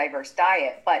varied and diverse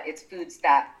diet, but it's foods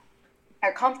that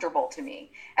are comfortable to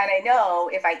me. And I know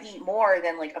if I eat more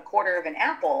than a quarter of an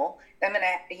apple, I'm going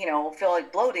to, feel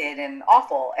bloated and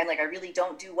awful. And I really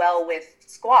don't do well with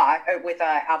squash or with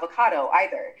avocado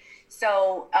either.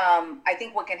 So I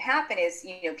think what can happen is,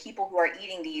 people who are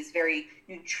eating these very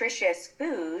nutritious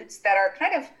foods that are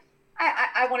kind of,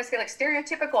 I want to say like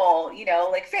stereotypical,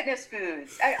 like fitness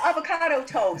foods, avocado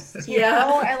toast,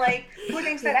 and like who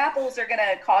thinks that apples are going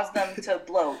to cause them to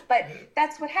bloat? But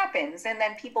that's what happens. And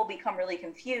then people become really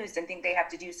confused and think they have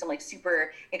to do some like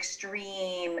super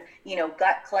extreme,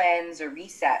 gut cleanse or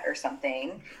reset or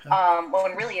something.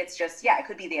 When really it's just, it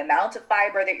could be the amount of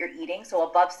fiber that you're eating. So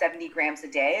above 70 grams a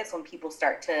day is when people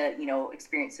start to,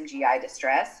 experience some GI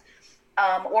distress.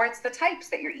 Or it's the types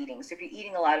that you're eating. So if you're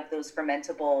eating a lot of those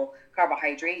fermentable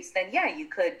carbohydrates, then you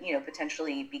could,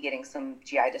 potentially be getting some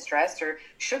GI distress. Or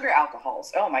sugar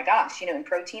alcohols. Oh my gosh, in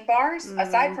protein bars,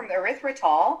 aside from the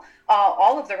erythritol,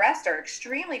 all of the rest are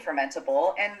extremely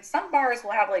fermentable. And some bars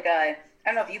will have like I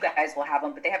don't know if you guys will have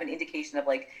them, but they have an indication of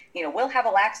like, will have a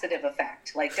laxative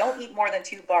effect. Like, don't eat more than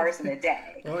 2 bars in a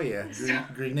day. Oh yeah,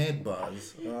 grenade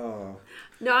bars. Oh.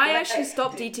 No, I actually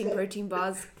stopped eating protein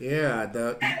bars. Yeah,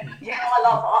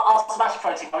 I'll smash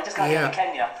protein. I just can't get to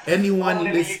Kenya. Anyone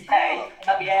in the UK,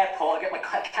 at the airport, I get my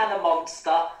can of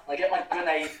Monster, I get my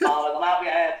grenade bar, and I'm out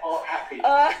the airport happy.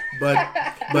 But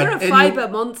you're a fibre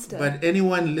monster. But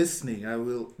anyone listening,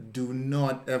 do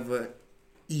not ever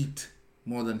eat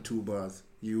more than 2 bars.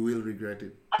 You will regret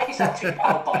it. I used to have 2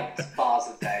 power bites bars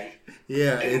a day.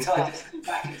 Yeah, until I just flew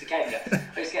back into Kenya.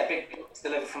 I used to get big box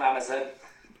delivered from Amazon.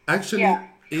 Actually, I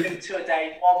do 2 a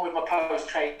day, one with my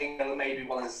post-training and maybe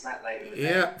one as a snack later.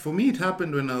 Yeah, for me it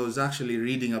happened when I was actually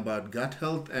reading about gut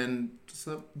health and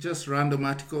just random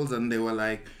articles, and they were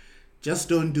like, just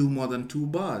don't do more than 2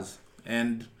 bars.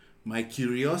 And my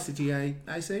curiosity,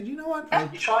 I said, you know what?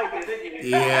 You tried it, didn't you?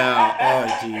 Yeah. Oh,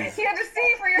 jeez. You had to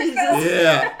see for yourself.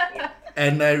 Yeah.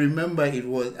 And I remember it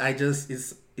was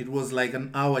like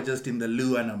an hour just in the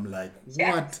loo, and I'm like,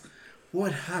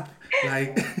 what happened?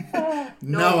 Like,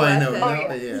 now I know.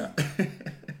 Yeah.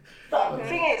 But the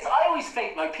thing is, I always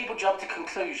think like people jump to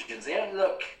conclusions. They don't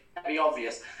look very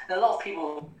obvious, and a lot of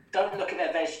people don't look at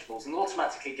their vegetables and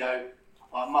automatically go,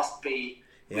 "Oh, it must be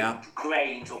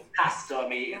grains or pasta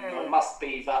I'm eating, or it must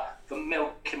be the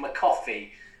milk in my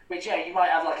coffee." Which you might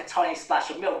have like a tiny splash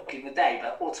of milk in the day,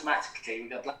 but automatically we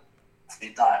got a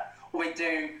diet. Or we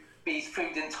do these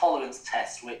food intolerance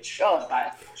tests, which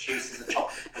about juices a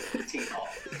chocolate teapot.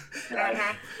 Let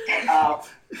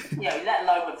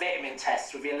alone a vitamin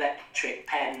test with the electric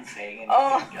pen thing.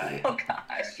 And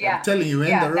gosh, yeah. I'm telling you,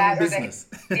 in the wrong business.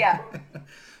 They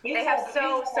have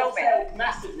so many.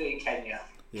 Massively in Kenya.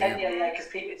 Because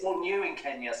it's all new in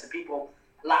Kenya, so people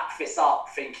lap this up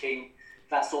thinking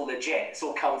that's all legit. It's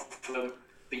all come from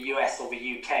the US or the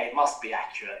UK. It must be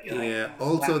accurate. Yeah.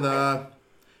 Also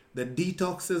the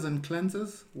detoxes and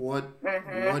cleanses. What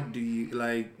do you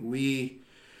like? We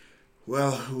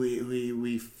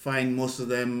find most of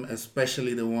them,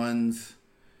 especially the ones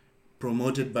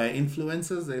promoted by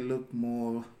influencers, they look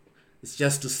more. It's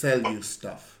just to sell you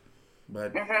stuff.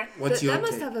 But what's your that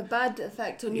must take? have a bad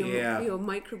effect on your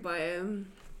microbiome.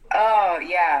 Oh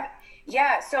yeah.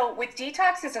 So with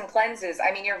detoxes and cleanses,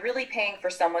 I mean, you're really paying for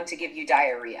someone to give you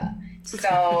diarrhea.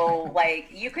 So like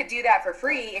you could do that for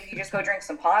free if you just go drink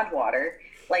some pond water.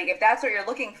 Like if that's what you're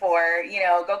looking for,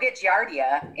 go get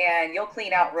Giardia and you'll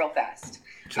clean out real fast.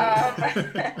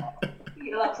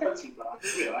 You love protein bars,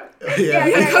 right? Yeah.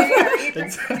 Eat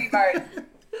protein bars.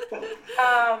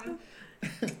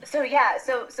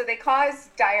 So they cause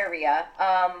diarrhea,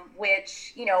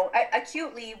 which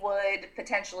acutely would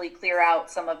potentially clear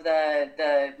out some of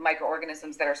the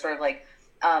microorganisms that are sort of like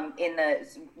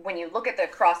when you look at the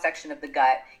cross section of the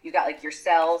gut, you got like your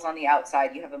cells on the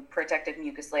outside, you have a protective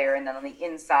mucus layer, and then on the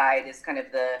inside is kind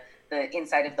of the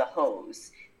inside of the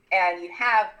hose. And you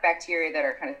have bacteria that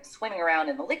are kind of swimming around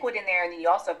in the liquid in there, and then you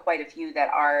also have quite a few that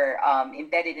are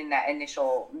embedded in that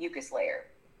initial mucus layer.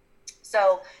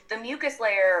 So the mucus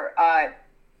layer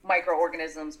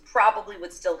microorganisms probably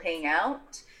would still hang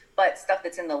out, but stuff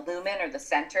that's in the lumen or the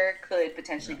center could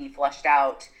potentially be flushed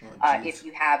out if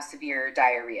you have severe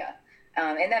diarrhea.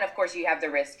 And then, of course, you have the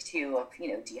risk, too, of,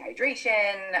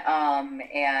 dehydration,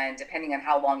 and depending on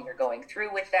how long you're going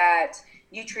through with that,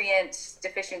 nutrient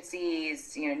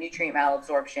deficiencies, nutrient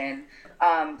malabsorption.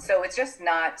 So it's just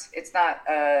not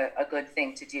a good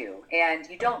thing to do. And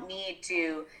you don't need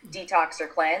to detox or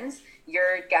cleanse.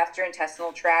 Your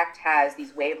gastrointestinal tract has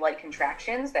these wave-like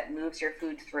contractions that moves your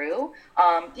food through,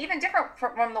 even different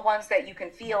from the ones that you can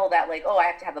feel that like, I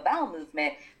have to have a bowel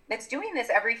movement. It's doing this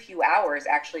every few hours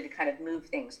actually to kind of move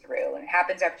things through. And it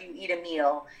happens after you eat a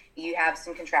meal, you have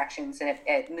some contractions and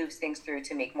it moves things through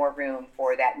to make more room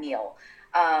for that meal.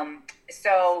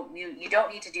 So you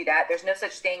don't need to do that. There's no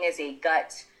such thing as a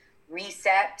gut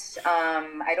reset.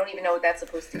 I don't even know what that's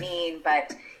supposed to mean,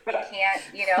 but you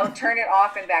can't, turn it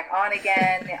off and back on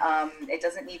again. It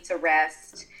doesn't need to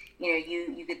rest.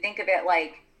 You could think of it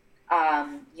like,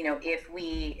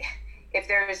 if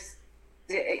there's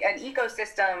an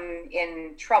ecosystem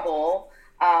in trouble,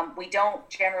 we don't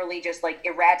generally just like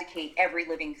eradicate every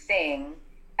living thing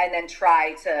and then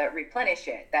try to replenish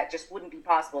it. That just wouldn't be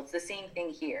possible. It's the same thing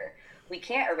here. We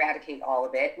can't eradicate all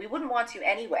of it. We wouldn't want to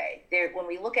anyway. When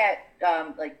we look at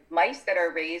like mice that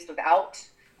are raised without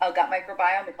a gut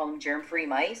microbiome, we call them germ-free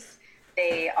mice.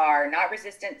 They are not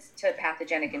resistant to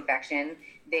pathogenic infection.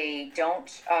 They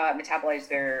don't metabolize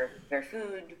their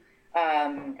food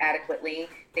adequately.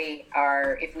 They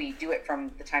are, if we do it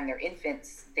from the time they're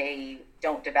infants, they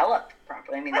don't develop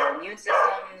properly. I mean, their immune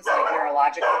systems, like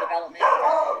neurological development.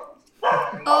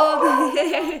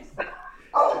 Oh,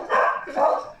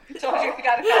 Told you if you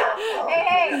got a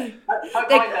hey.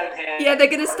 Yeah, they're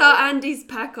gonna start Andy's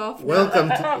pack off. Welcome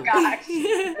to. Oh gosh.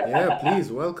 Yeah,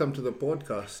 please welcome to the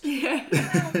podcast. Yeah.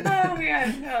 Oh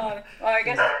man. Oh. Well, I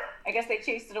guess they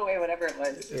chased it away, whatever it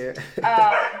was. Yeah.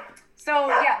 So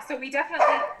we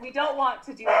don't want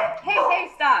to do it. Hey,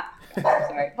 stop.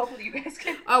 Sorry. Hopefully you guys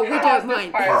can. Oh, we don't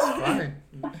mind. That's fine.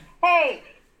 Hey.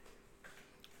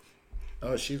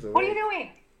 Oh, she's awake. What are you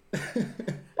doing?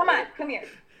 Come here.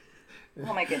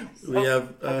 Oh my goodness. We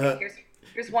have. Okay,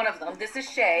 here's one of them. This is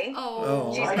Shay.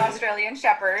 Oh. She's an Australian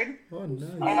Shepherd. Oh,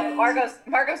 nice.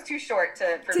 Margot's too short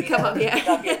for me come up, yeah.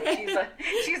 to up here, but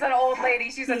she's an old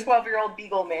lady. She's a 12-year-old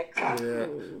beagle mix. Yeah.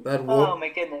 Oh my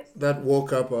goodness. That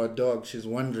woke up our dog. She's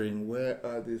wondering, where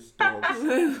are these dogs?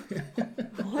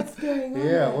 What's going on?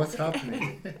 Yeah, what's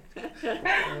happening?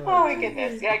 Oh my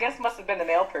goodness. Yeah, I guess must have been the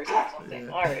male person or something.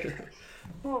 Yeah. All right.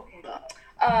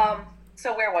 Okay.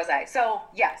 So where was I? So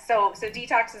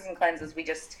detoxes and cleanses,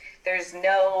 there's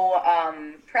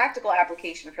no practical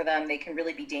application for them. They can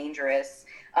really be dangerous.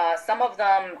 Some of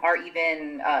them are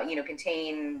even,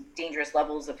 contain dangerous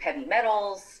levels of heavy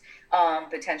metals,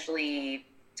 potentially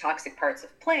toxic parts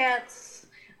of plants.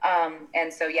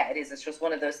 And so, it's just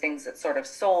one of those things that's sort of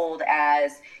sold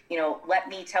as, let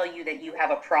me tell you that you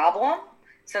have a problem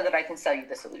so that I can sell you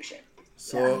the solution.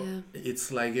 So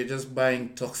it's like you're just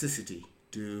buying toxicity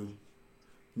to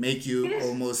make you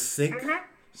almost sick,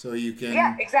 so you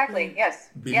can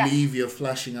believe you're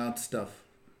flushing out stuff.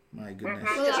 My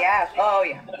goodness. Yeah. Oh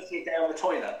yeah. Sit down on the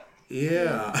toilet.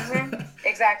 Yeah.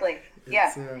 Exactly.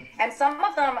 Yeah. And some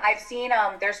of them I've seen.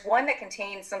 There's one that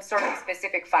contains some sort of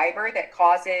specific fiber that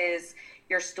causes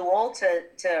your stool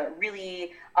to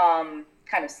really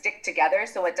kind of stick together,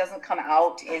 so it doesn't come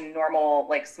out in normal,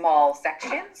 like, small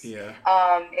sections. Yeah.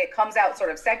 It comes out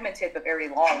sort of segmented but very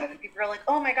long, and people are like,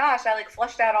 oh my gosh, I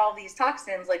flushed out all these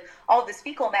toxins, like all this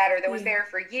fecal matter that was there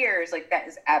for years. Like, that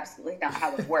is absolutely not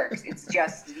how it works. It's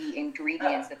just the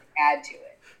ingredients that they add to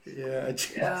it.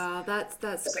 Yeah. Wow, that's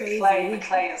crazy. The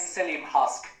clay and psyllium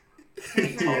husk.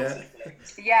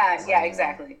 Yeah,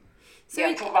 exactly. So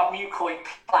we talk about mucoid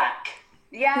plaque.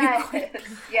 Yeah.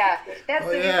 That's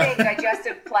the new thing,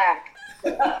 digestive plaque.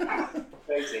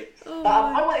 Crazy.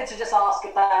 I wanted to just ask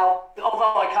about,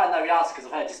 although I kind of know the answer because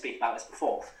I've heard you speak about this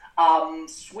before,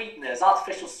 sweeteners,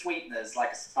 artificial sweeteners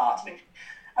like aspartame.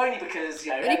 Only because,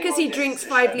 Only because he drinks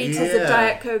 5 litres of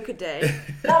Diet Coke a day.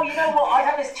 No, you know what? I've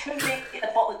had this 2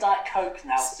 litre bottle of Diet Coke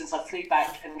now since I flew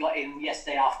back and got in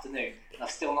yesterday afternoon, and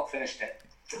I've still not finished it.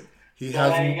 He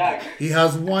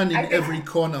has one in every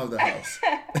corner of the house.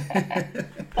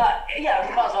 But we might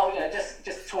as well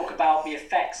just talk about the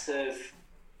effects of,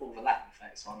 or the lack of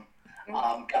effects on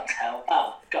gut health,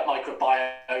 gut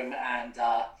microbiome,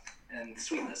 and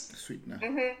sweeteners. Sweetener.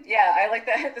 Mm-hmm. Yeah, I like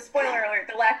the spoiler alert,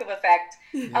 the lack of effect.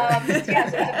 So it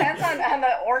depends on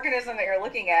the organism that you're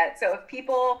looking at. So if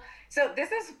people,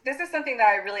 this is something that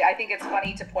I think it's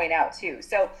funny to point out too.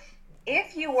 So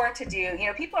if you were to do,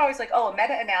 people are always like, oh, a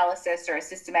meta-analysis or a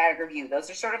systematic review.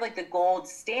 Those are sort of like the gold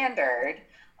standard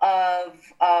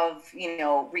of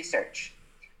research,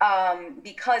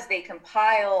 because they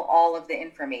compile all of the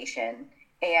information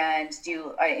and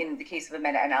do, in the case of a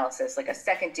meta-analysis, like a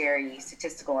secondary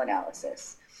statistical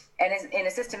analysis. And in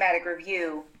a systematic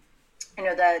review,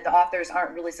 the authors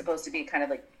aren't really supposed to be kind of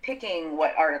like picking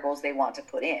what articles they want to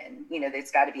put in.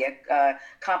 It's got to be a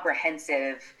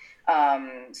comprehensive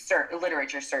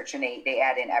literature search, and they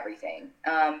add in everything.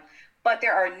 But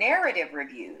there are narrative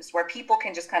reviews where people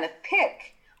can just kind of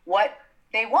pick what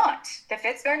they want that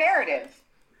fits their narrative.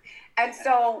 And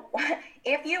so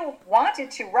if you wanted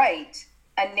to write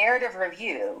a narrative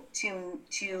review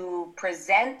to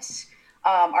present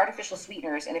artificial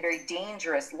sweeteners in a very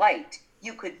dangerous light,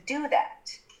 you could do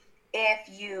that if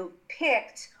you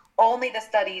picked only the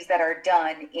studies that are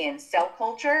done in cell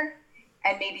culture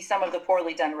and maybe some of the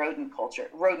poorly done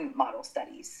rodent model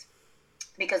studies,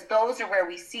 because those are where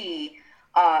we see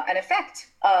an effect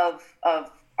of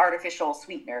artificial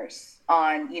sweeteners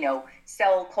on,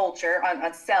 cell culture,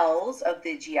 on cells of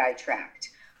the GI tract,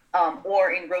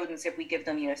 or in rodents if we give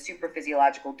them, super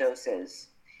physiological doses.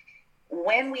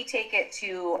 When we take it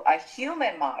to a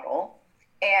human model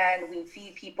and we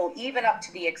feed people even up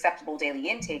to the acceptable daily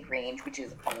intake range, which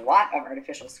is a lot of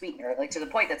artificial sweetener, like to the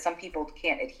point that some people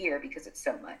can't adhere because it's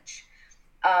so much,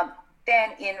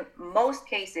 then in most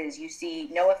cases you see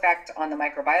no effect on the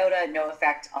microbiota, no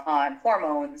effect on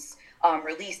hormones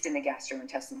released in the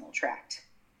gastrointestinal tract.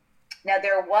 Now,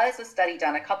 there was a study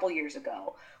done a couple years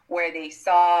ago where they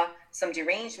saw some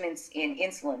derangements in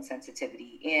insulin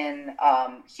sensitivity in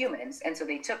humans, and so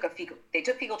they took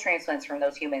fecal transplants from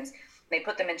those humans. They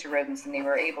put them into rodents, and they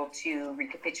were able to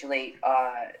recapitulate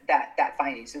that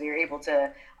finding. So they were able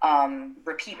to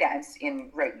repeat that in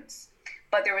rodents.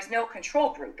 But there was no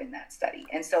control group in that study.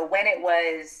 And so when it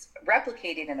was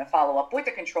replicated in a follow-up with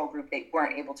the control group, they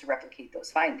weren't able to replicate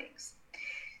those findings.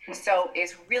 So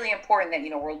it's really important that,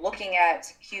 we're looking at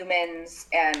humans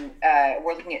and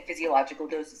we're looking at physiological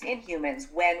doses in humans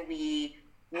when we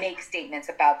make statements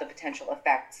about the potential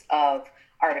effects of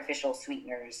artificial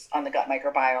sweeteners on the gut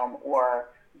microbiome or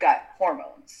gut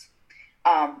hormones.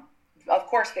 Of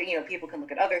course, people can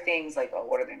look at other things like,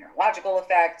 what are the neurological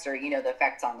effects, or, the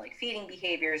effects on like feeding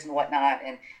behaviors and whatnot.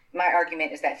 And my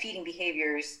argument is that feeding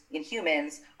behaviors in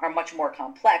humans are much more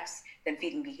complex than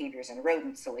feeding behaviors in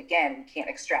rodents. So again, we can't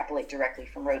extrapolate directly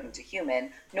from rodent to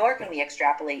human, nor can we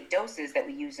extrapolate doses that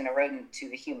we use in a rodent to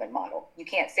the human model. You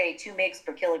can't say 2 mg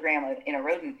per kilogram in a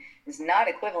rodent is not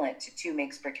equivalent to 2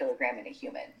 mg per kilogram in a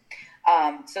human.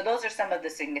 So those are some of the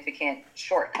significant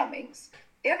shortcomings.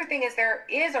 The other thing is there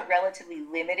is a relatively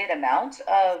limited amount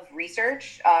of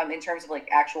research in terms of like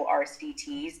actual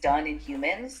RSVTs done in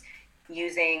humans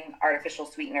using artificial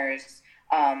sweeteners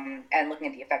and looking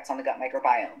at the effects on the gut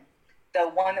microbiome. The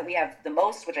one that we have the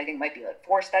most, which I think might be like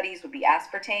 4 studies, would be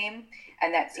aspartame,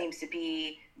 and that seems to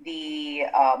be the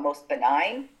most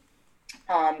benign.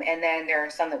 And then there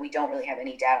are some that we don't really have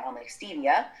any data on, like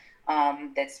stevia.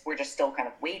 We're just still kind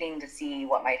of waiting to see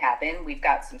what might happen. We've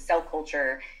got some cell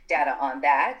culture data on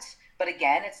that, but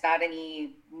again, it's not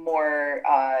any more,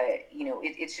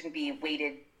 it shouldn't be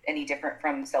weighted any different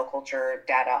from cell culture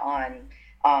data on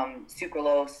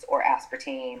sucralose or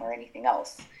aspartame or anything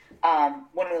else.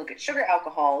 When we look at sugar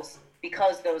alcohols,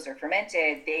 because those are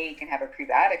fermented, they can have a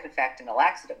prebiotic effect and a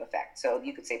laxative effect. So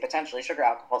you could say potentially sugar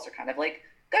alcohols are kind of like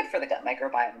good for the gut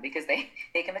microbiome because they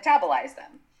can metabolize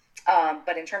them.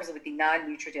 But in terms of the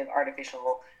non-nutritive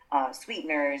artificial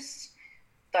sweeteners,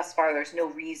 thus far, there's no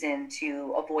reason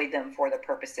to avoid them for the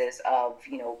purposes of,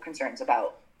 concerns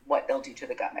about what they'll do to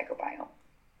the gut microbiome.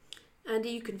 Andy,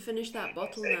 you can finish that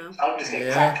bottle now. I'm just going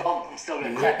to crack on. I'm still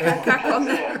going to crack on.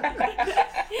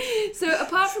 So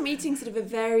apart from eating sort of a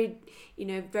varied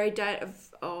diet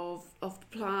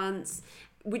of plants,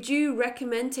 would you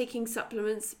recommend taking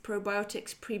supplements,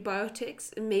 probiotics,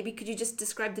 prebiotics? And maybe could you just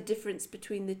describe the difference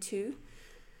between the two?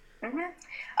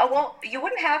 Mm-hmm. Well, you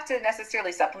wouldn't have to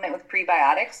necessarily supplement with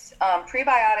prebiotics.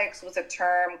 Prebiotics was a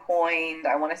term coined,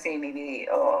 I want to say maybe,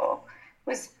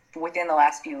 was within the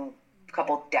last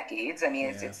couple decades. I mean,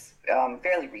 it's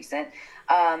fairly recent.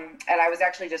 And I was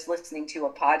actually just listening to a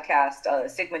podcast, a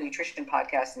Sigma Nutrition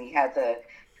podcast, and he had the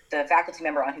faculty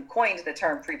member on who coined the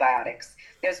term prebiotics.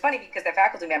 It was funny because the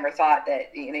faculty member thought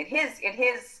that in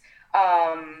his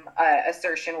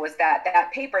assertion was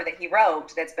that paper that he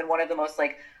wrote, that's been one of the most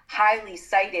like highly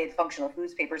cited functional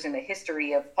foods papers in the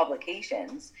history of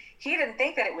publications, he didn't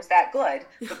think that it was that good,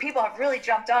 but people have really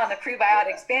jumped on the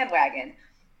prebiotics bandwagon.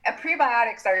 And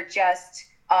prebiotics are just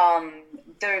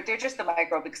they're just the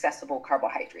microbe accessible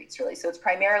carbohydrates, really. So it's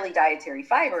primarily dietary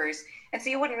fibers, and so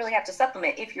you wouldn't really have to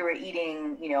supplement if you were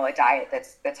eating, a diet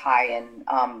that's high in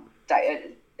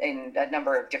a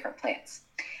number of different plants.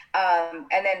 And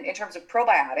then in terms of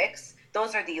probiotics,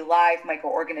 those are the live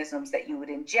microorganisms that you would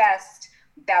ingest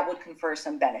that would confer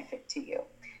some benefit to you.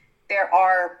 There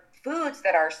are foods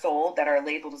that are sold that are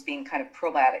labeled as being kind of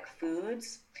probiotic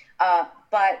foods,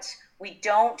 but we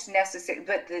don't necessarily,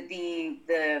 but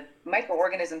the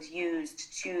microorganisms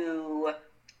used to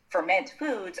ferment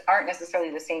foods aren't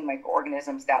necessarily the same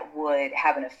microorganisms that would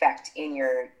have an effect in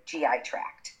your GI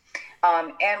tract.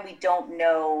 And we don't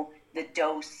know the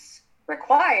dose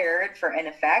required for an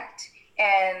effect.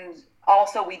 And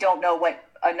also we don't know what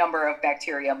a number of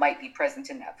bacteria might be present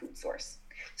in that food source.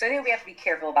 So I think we have to be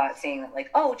careful about saying that, like,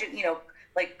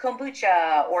 like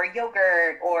kombucha or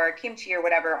yogurt or kimchi or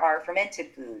whatever are fermented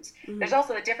foods. There's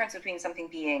also a difference between something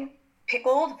being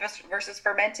pickled versus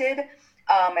fermented.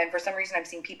 And for some reason, I've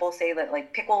seen people say that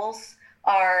like pickles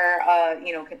are,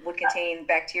 would contain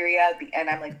bacteria, and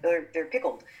I'm like, they're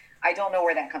pickled. I don't know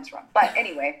where that comes from. But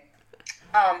anyway,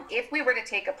 if we were to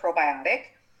take a probiotic,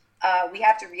 we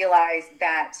have to realize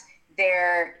that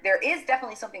there is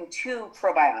definitely something to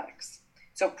probiotics.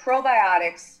 So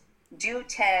probiotics do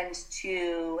tend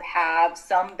to have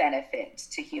some benefit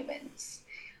to humans,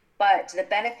 but the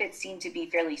benefits seem to be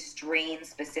fairly strain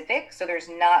specific. So there's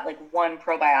not like one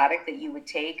probiotic that you would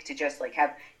take to just like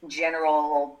have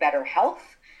general better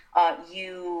health.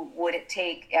 You would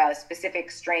take a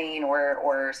specific strain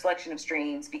or selection of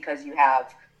strains because you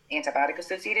have antibiotic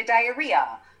associated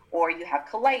diarrhea, or you have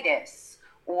colitis,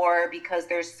 or because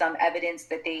there's some evidence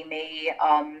that they may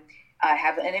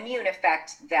have an immune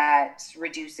effect that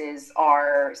reduces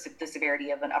the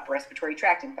severity of an upper respiratory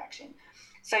tract infection.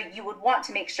 So you would want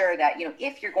to make sure that,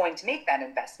 if you're going to make that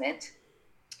investment,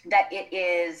 that it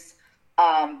is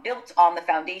built on the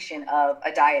foundation of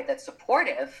a diet that's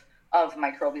supportive of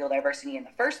microbial diversity in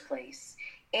the first place.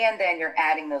 And then you're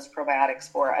adding those probiotics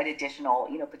for an additional,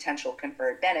 potential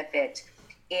conferred benefit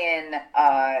in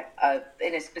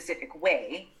a specific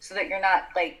way, so that you're not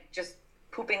like just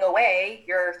pooping away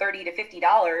your $30 to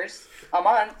 $50 a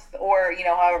month, or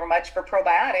however much for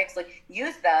probiotics. Like,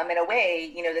 use them in a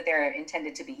way that they're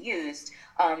intended to be used.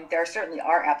 There certainly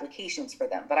are applications for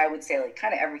them, but I would say like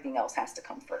kind of everything else has to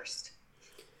come first.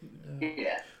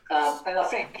 Yeah, and I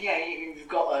think you've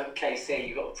got a case here.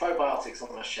 You've got probiotics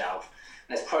on the shelf.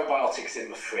 There's probiotics in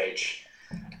the fridge,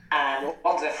 and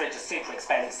ones in the fridge are super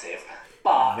expensive.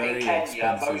 But Very in Kenya,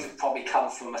 expensive. those have probably come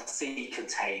from a sea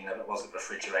container that wasn't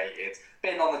refrigerated,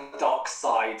 been on the dock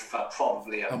side for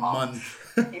probably a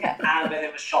month. Yeah. And then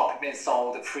in the shop, it's been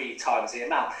sold at 3 times the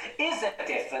amount. Is there a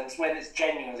difference when it's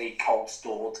genuinely cold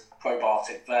stored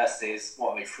probiotic versus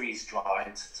what they freeze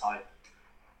dried type?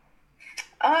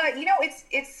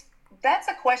 It's that's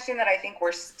a question that I think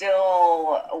we're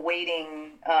still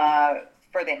waiting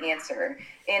for the answer.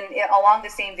 And along the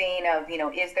same vein of,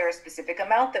 is there a specific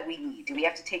amount that we need? Do we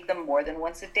have to take them more than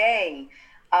once a day?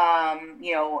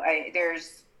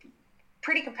 There's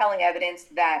pretty compelling evidence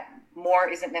that more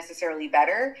isn't necessarily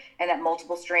better, and that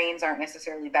multiple strains aren't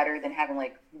necessarily better than having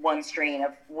like one strain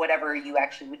of whatever you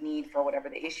actually would need for whatever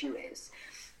the issue is.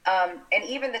 And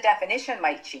even the definition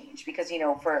might change because,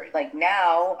 for like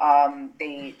now,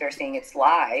 they're saying it's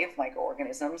live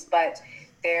microorganisms, but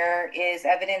there is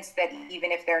evidence that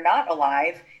even if they're not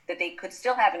alive, that they could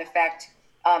still have an effect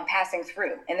passing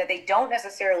through, and that they don't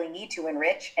necessarily need to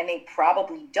enrich, and they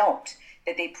probably don't,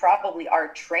 that they probably are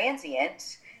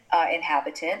transient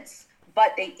inhabitants,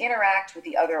 but they interact with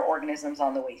the other organisms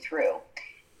on the way through.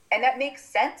 And that makes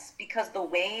sense because the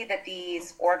way that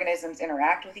these organisms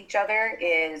interact with each other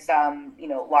is,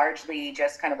 largely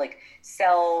just kind of like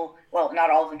not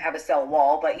all of them have a cell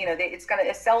wall, but, it's kind of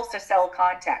a cells to cell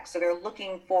contact. So they're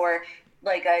looking for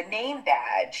like a name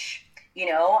badge,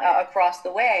 across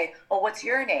the way. Well, what's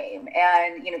your name?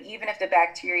 And, even if the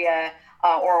bacteria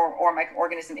or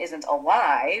microorganism isn't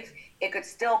alive, it could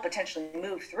still potentially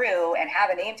move through and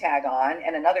have a name tag on,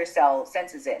 and another cell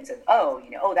senses it and says, oh,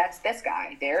 that's this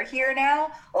guy. They're here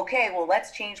now. Okay, well,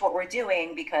 let's change what we're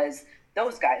doing because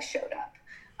those guys showed up.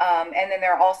 And then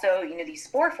there are also, these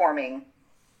spore-forming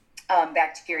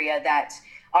bacteria that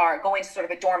are going to sort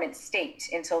of a dormant state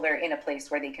until they're in a place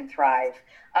where they can thrive.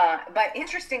 But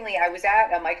interestingly, I was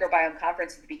at a microbiome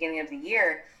conference at the beginning of the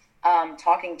year,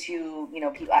 talking to,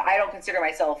 people. I don't consider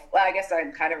myself, well, I guess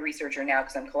I'm kind of a researcher now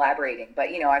because I'm collaborating, but,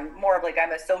 I'm more of like,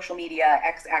 I'm a social media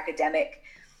ex-academic.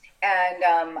 And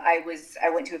I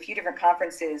went to a few different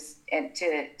conferences and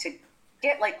to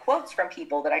get like quotes from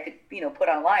people that I could, put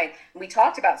online. And we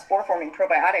talked about spore-forming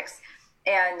probiotics.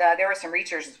 And there were some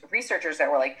researchers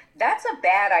that were like, that's a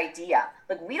bad idea.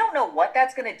 Like, we don't know what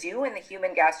that's going to do in the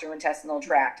human gastrointestinal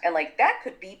tract. And like, that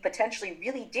could be potentially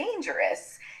really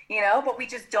dangerous, but we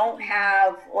just don't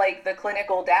have like the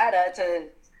clinical data to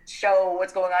show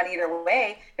what's going on either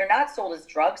way. They're not sold as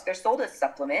drugs. They're sold as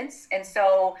supplements. And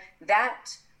so that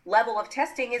level of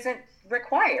testing isn't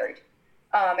required.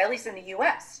 At least in the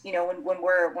U.S.,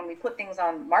 when we put things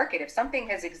on market, if something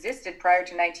has existed prior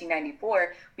to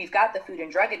 1994, we've got the Food and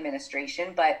Drug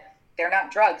Administration, but they're not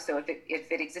drugs. So if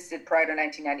it existed prior to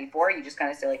 1994, you just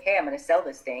kind of say like, hey, I'm going to sell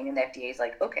this thing. And the FDA is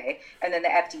like, okay. And then the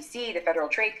FTC, the Federal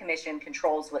Trade Commission,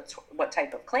 controls what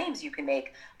type of claims you can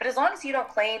make. But as long as you don't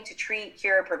claim to treat,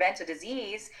 cure, prevent a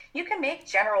disease, you can make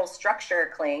general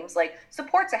structure claims like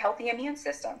supports a healthy immune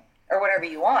system or whatever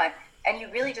you want. And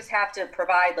you really just have to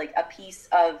provide like a piece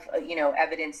of,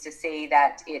 evidence to say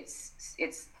that it's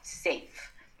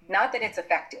safe, not that it's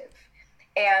effective.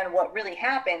 And what really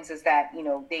happens is that,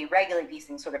 they regulate these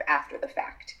things sort of after the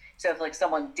fact. So if like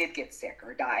someone did get sick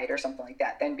or died or something like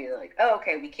that, then be like, oh,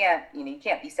 okay, we can't, you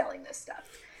can't be selling this stuff.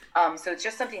 So it's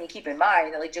just something to keep in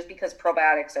mind that like just because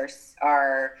probiotics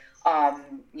are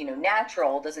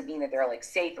natural doesn't mean that they're like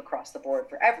safe across the board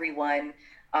for everyone.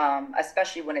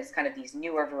 Especially when it's kind of these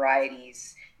newer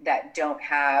varieties that don't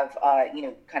have,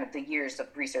 kind of the years of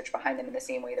research behind them in the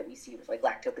same way that we see with like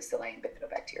lactobacilli and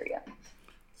bifidobacteria.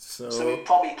 So we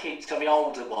probably keep to the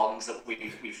older ones that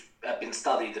we've been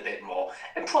studied a bit more,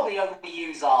 and probably only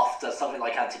use after something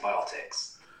like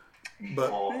antibiotics.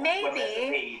 But or maybe when there's a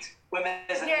need. When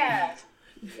there's a need.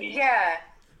 Yeah.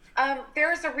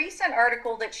 There's a recent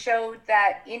article that showed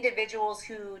that individuals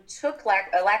who took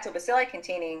a lactobacilli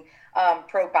containing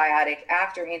probiotic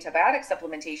after antibiotic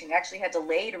supplementation actually had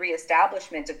delayed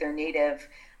reestablishment of their native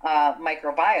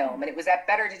microbiome. And it was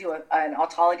better to do an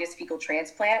autologous fecal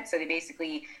transplant. So they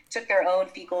basically took their own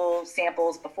fecal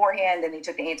samples beforehand, and they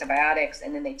took the antibiotics,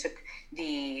 and then they took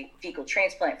the fecal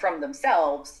transplant from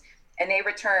themselves, and they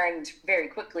returned very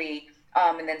quickly.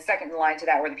 And then second in line to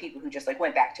that were the people who just like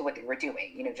went back to what they were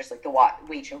doing, just like the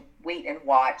wait and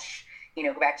watch,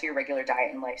 go back to your regular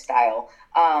diet and lifestyle.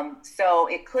 So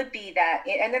it could be that,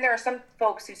 and then there are some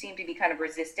folks who seem to be kind of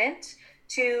resistant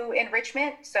to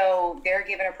enrichment. So they're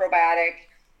given a probiotic,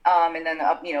 and then,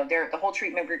 the whole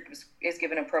treatment group is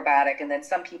given a probiotic. And then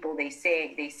some people, they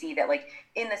see that like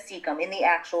in the cecum, in the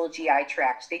actual GI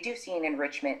tract, they do see an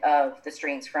enrichment of the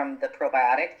strains from the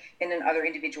probiotic, and then other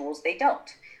individuals, they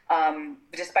don't.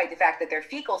 Despite the fact that their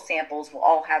fecal samples will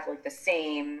all have like the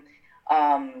same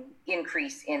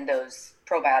increase in those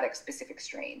probiotic specific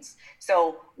strains.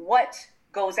 So what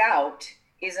goes out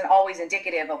isn't always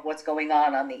indicative of what's going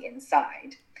on the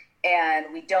inside.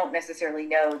 And we don't necessarily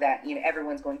know that,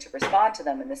 everyone's going to respond to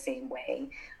them in the same way.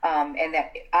 And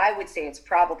that I would say it's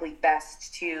probably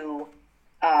best to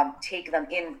take them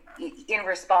in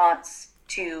response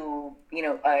to,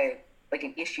 like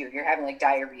an issue. You're having like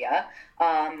diarrhea,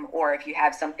 or if you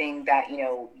have something that,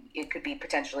 it could be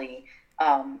potentially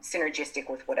synergistic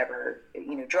with whatever,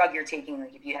 drug you're taking,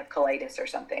 like if you have colitis or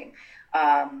something.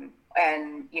 And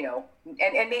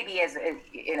maybe as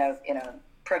in a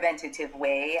preventative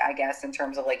way, I guess, in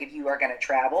terms of like if you are going to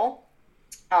travel,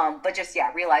 but just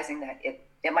realizing that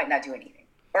it might not do anything,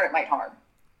 or it might harm.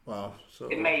 Wow, so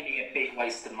it may be a big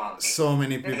waste of money. So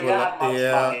many people,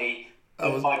 money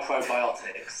by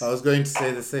probiotics. I was going to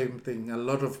say the same thing. A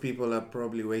lot of people are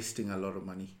probably wasting a lot of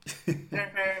money.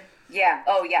 Mm-hmm. Yeah.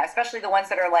 Oh, yeah. Especially the ones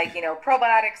that are like,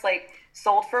 probiotics like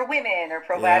sold for women or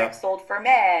probiotics sold for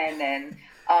men, and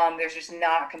there's just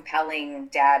not compelling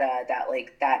data that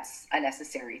like that's a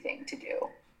necessary thing to do.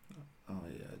 Oh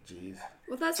yeah, geez.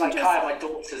 Well, that's like Kaya, my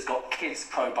daughter's got kids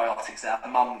probiotics that her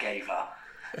mum gave her,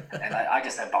 and I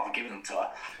just don't bother giving them to her.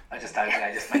 I just don't.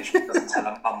 I just make sure she doesn't tell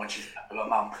her mum when she's with her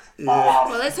mum. Yeah.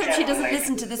 Well, let's hope she doesn't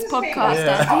listen to this podcast.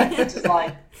 It's just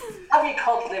like, have your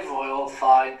cod liver oil,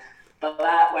 fine, but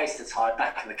that waste of time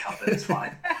back in the cupboard is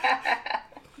fine.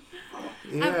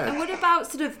 And what about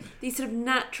sort of these sort of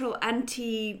natural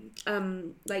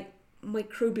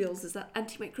microbials? Is that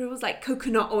antimicrobials, like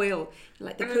coconut oil,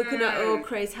 like the coconut oil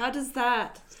craze? How does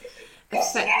that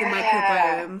affect the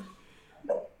microbiome?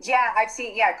 Yeah, I've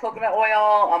seen, coconut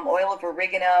oil, oil of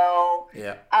oregano.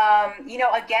 Yeah.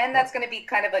 Again, that's going to be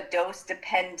kind of a dose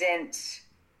dependent,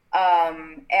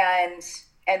 and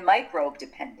microbe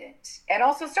dependent, and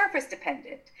also surface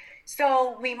dependent.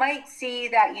 So we might see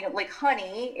that, like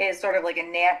honey is sort of like a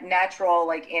natural,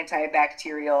 like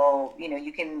antibacterial,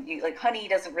 like honey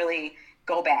doesn't really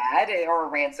go bad or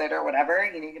rancid or whatever.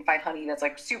 You can find honey that's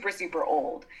like super, super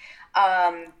old.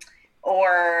 I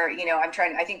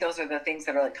think those are the things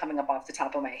that are like coming up off the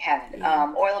top of my head.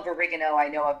 Oil of oregano I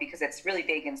know of because it's really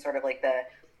big in sort of like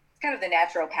kind of the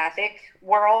naturopathic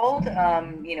world,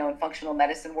 and functional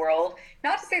medicine world.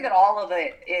 Not to say that all of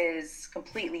it is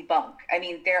completely bunk. I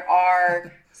mean, there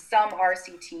are some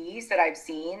RCTs that I've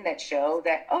seen that show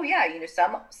that,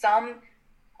 some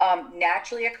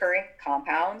naturally occurring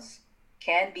compounds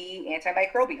can be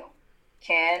antimicrobial,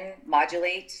 can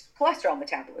modulate cholesterol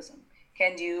metabolism,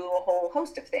 can do a whole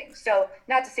host of things. So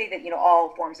not to say that,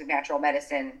 all forms of natural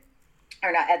medicine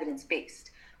are not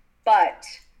evidence-based, but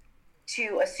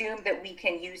to assume that we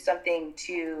can use something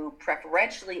to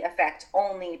preferentially affect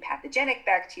only pathogenic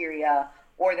bacteria,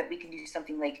 or that we can do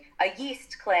something like a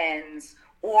yeast cleanse,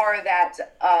 or that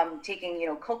taking,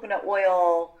 coconut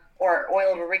oil or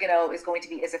oil of oregano is going to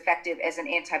be as effective as an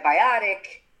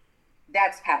antibiotic,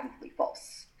 that's patently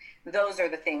false. those are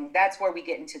the things, that's where we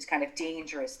get into kind of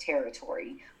dangerous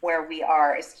territory, where we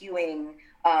are eschewing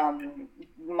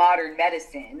modern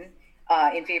medicine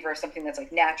in favor of something that's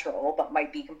like natural, but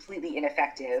might be completely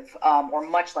ineffective or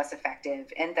much less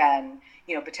effective, and then,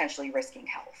 potentially risking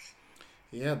health.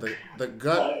 Yeah, the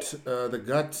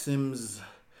gut seems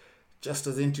just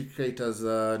as intricate as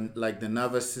like the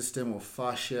nervous system or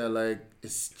fascia. Like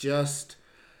it's just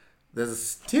there's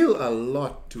still a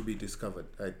lot to be discovered,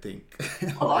 I think.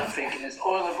 What I'm thinking is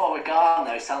oil of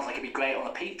oregano sounds like it'd be great on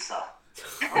a pizza.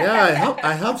 Yeah,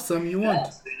 I have some. You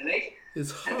want? Really?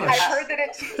 It's I've harsh. heard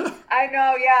that I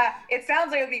know, yeah. It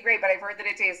sounds like it would be great, but I've heard that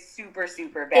it tastes super,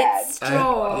 super bad. It's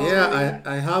strong.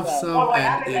 I have some, What do I and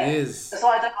have in it it? is. That's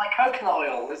why I don't like coconut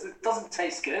oil. It doesn't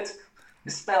taste good.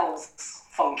 It smells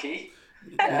funky.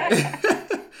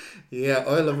 Yeah,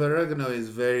 oil of oregano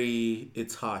is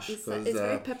it's harsh It's because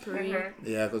very peppery.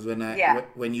 yeah, because Yeah.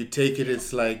 when you take it,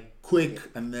 it's like quick,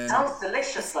 and then Sounds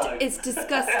delicious though. It's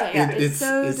disgusting. Yeah. It's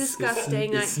so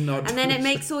disgusting. It's not. And then it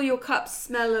makes all your cups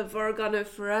smell of oregano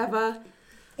forever.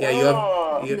 Yeah,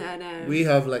 No. we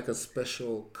have like a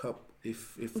special cup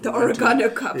if we The want to- oregano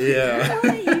cup. Yeah.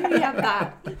 You have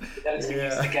that. Never to be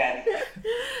used again.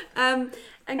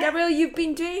 And Gabrielle, you've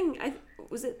been doing,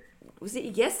 was it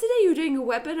yesterday you were doing a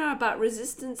webinar about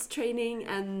resistance training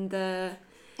and the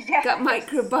Yes. gut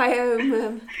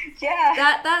microbiome? Yeah.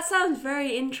 That sounds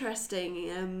very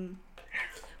interesting.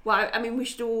 Well, I mean, we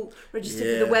should all register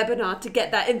for the Yeah. webinar to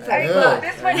get that info. I know. But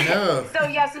This one, I know.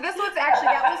 so this one's actually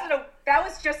that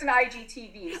was just an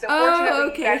IGTV. So Oh,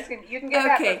 fortunately, okay. you can get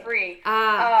that Okay. for free.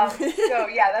 Ah. So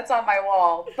yeah, that's on my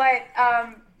wall. But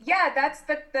yeah, that's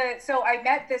the. So I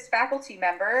met this faculty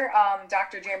member,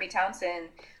 Dr. Jeremy Townsend,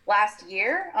 last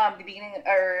year. The beginning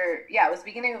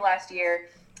of last year.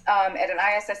 At an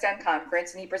ISSN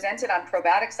conference, and he presented on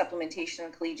probiotic supplementation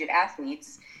in collegiate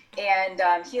athletes. And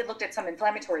he had looked at some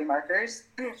inflammatory markers,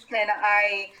 and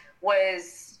I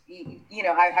was,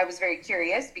 I was very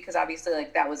curious because obviously,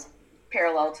 like, that was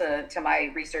parallel to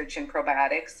my research in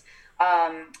probiotics.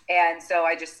 And so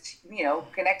I just,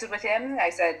 connected with him. I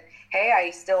said, hey,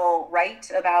 I still write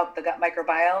about the gut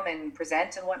microbiome and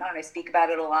present and whatnot. I speak about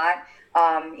it a lot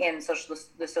in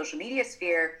the social media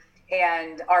sphere.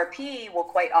 And RP will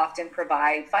quite often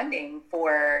provide funding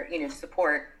for, to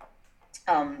support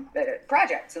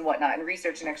projects and whatnot and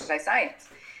research and exercise science.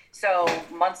 So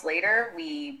months later,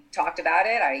 we talked about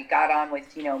it. I got on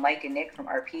with, Mike and Nick from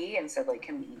RP and said, like,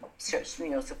 can we,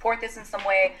 support this in some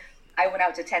way? I went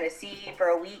out to Tennessee for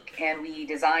a week and we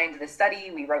designed the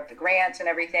study. We wrote the grant and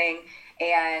everything.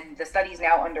 And the study is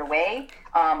now underway.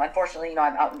 Unfortunately,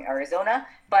 I'm out in Arizona,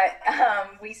 but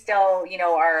we still,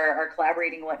 are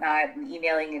collaborating and whatnot, and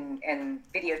emailing and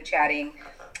video chatting.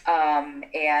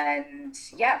 And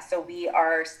yeah, so we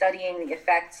are studying the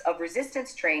effects of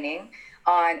resistance training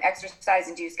on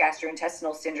exercise-induced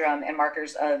gastrointestinal syndrome and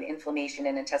markers of inflammation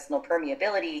and intestinal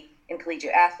permeability in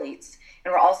collegiate athletes.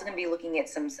 And we're also going to be looking at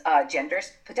some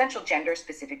potential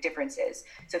gender-specific differences.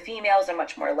 So females are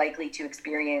much more likely to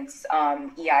experience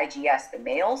EIGS than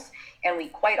males, and we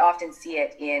quite often see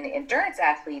it in endurance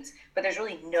athletes, but there's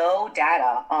really no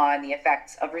data on the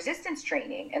effects of resistance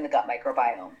training in the gut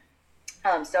microbiome.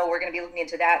 So we're going to be looking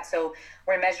into that. So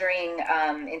we're measuring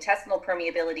intestinal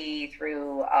permeability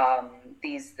through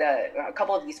a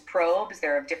couple of these probes.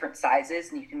 They're of different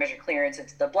sizes, and you can measure clearance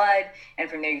into the blood. And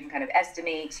from there, you can kind of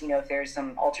estimate, if there's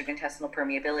some altered intestinal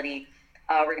permeability.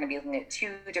 We're going to be looking at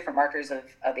two different markers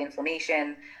of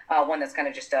inflammation. One that's kind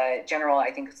of just a general, I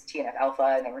think it's TNF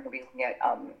alpha, and then we're going to be looking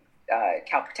at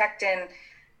calprotectin.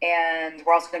 And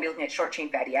we're also going to be looking at short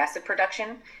chain fatty acid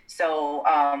production. So,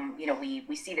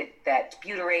 we see that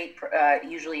butyrate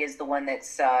usually is the one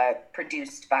that's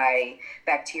produced by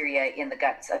bacteria in the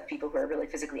guts of people who are really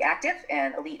physically active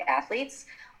and elite athletes.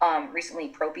 Recently,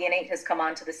 propionate has come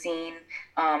onto the scene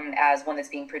as one that's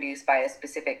being produced by a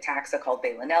specific taxa called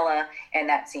Veillonella, and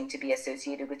that seemed to be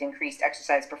associated with increased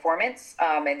exercise performance.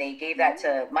 And they gave that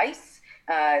to mice.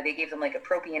 They gave them like a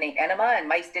propionate enema, and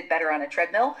mice did better on a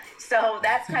treadmill. So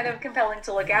that's kind of compelling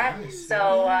to look at.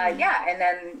 So and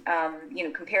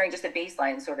then comparing just a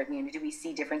baseline sort of, do we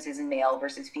see differences in male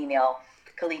versus female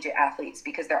collegiate athletes?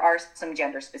 Because there are some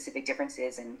gender-specific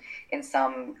differences in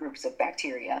some groups of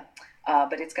bacteria.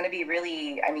 But it's going to be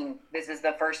really, this is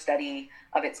the first study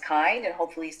of its kind, and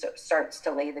hopefully starts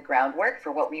to lay the groundwork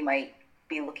for what we might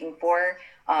be looking for,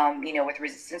 with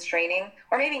resistance training,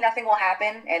 or maybe nothing will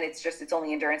happen and it's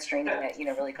only endurance training that,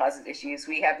 really causes issues.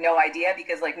 We have no idea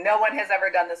because no one has ever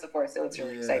done this before. So it's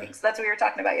really exciting. So that's what we were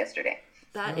talking about yesterday.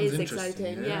 That Sounds is interesting.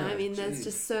 exciting. Yeah. There's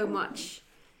just so much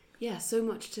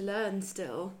to learn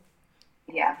still.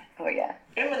 Yeah. Oh, yeah.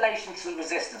 In relation to the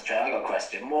resistance training, I got a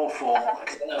question more for,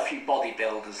 because I know a few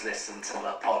bodybuilders listen to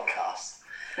the podcast.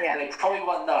 Yeah. And they probably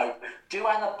want to know, do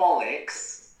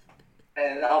anabolics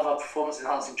and other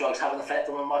performance-enhancing drugs have an effect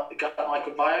on the gut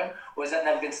microbiome, or has that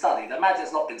never been studied? I imagine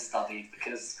it's not been studied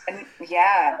because...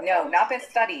 No, not been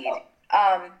studied.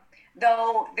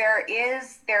 Though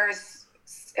there's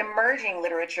emerging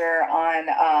literature on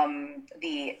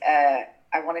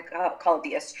I want to call it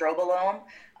the estrobolome,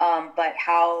 but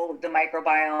how the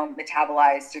microbiome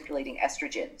metabolizes circulating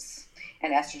estrogens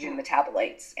and estrogen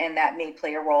metabolites, and that may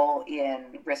play a role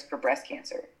in risk for breast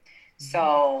cancer.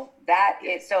 So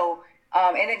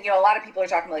and then, a lot of people are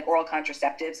talking about like oral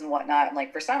contraceptives and whatnot, and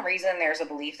like for some reason there's a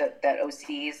belief that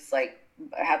OCs like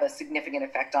have a significant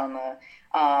effect on the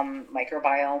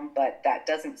microbiome, but that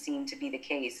doesn't seem to be the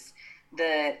case.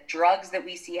 The drugs that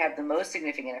we see have the most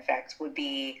significant effect would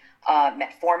be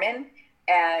metformin,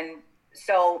 and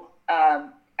so I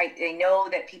know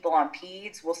that people on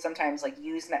peds will sometimes like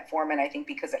use metformin, I think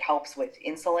because it helps with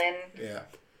insulin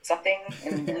something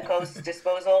and glucose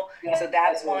disposal. Yeah, so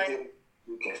that's one.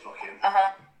 Glucose blocking.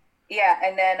 Yeah,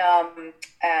 and then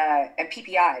and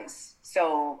PPIs,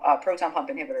 so proton pump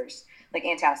inhibitors like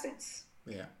antacids.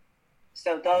 Yeah.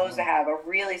 So those have a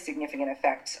really significant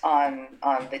effect on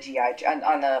the GI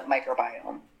on the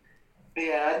microbiome.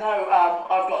 Yeah, no,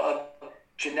 I've got a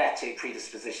genetic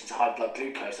predisposition to high blood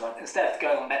glucose. So instead of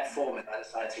going on metformin, I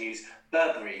decided to use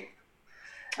berberine.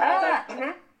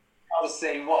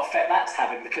 Obviously, what effect that's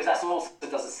having, because that also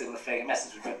does a similar thing. It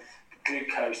messes with the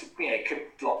glucose. It could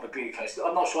block the glucose.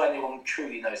 I'm not sure anyone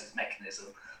truly knows its mechanism,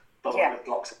 but it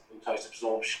blocks glucose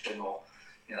absorption, or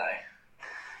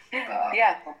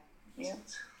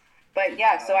But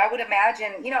so I would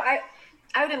imagine,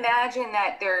 I would imagine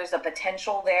that there's a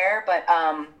potential there, but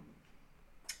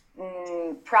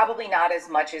probably not as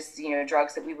much as,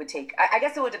 drugs that we would take. I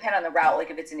guess it would depend on the route,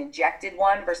 like if it's an injected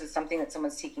one versus something that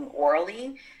someone's taking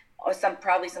orally, or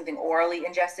probably something orally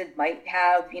ingested might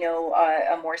have,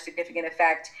 a more significant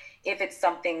effect if it's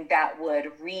something that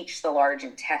would reach the large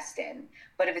intestine.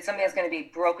 But if it's something that's going to be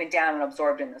broken down and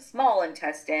absorbed in the small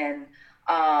intestine,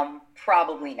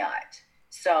 probably not.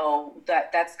 So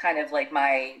that's kind of like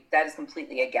that is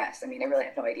completely a guess. I mean, I really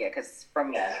have no idea, because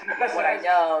from what I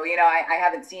know, I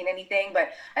haven't seen anything,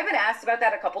 but I've been asked about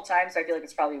that a couple times. So I feel like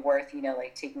it's probably worth,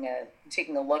 like taking a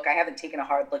look. I haven't taken a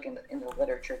hard look in the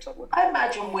literature to look. I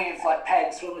imagine with like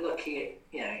pets, when we're looking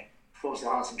at, performance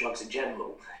enhancing drugs in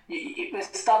general, there's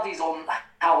studies on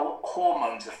how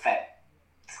hormones affect,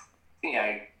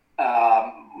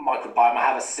 microbiome. I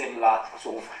have a similar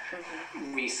sort of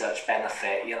research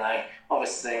benefit,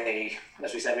 Obviously,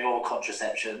 as we said, with oral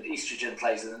contraception, estrogen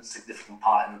plays a significant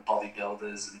part in the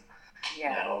bodybuilders,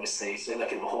 and obviously, so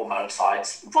looking at the hormone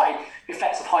sides, right, the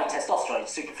effects of high testosterone,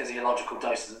 super physiological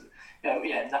doses,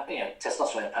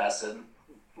 testosterone person,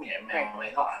 may or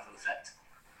may not have an effect.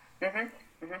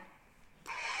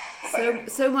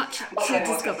 So much to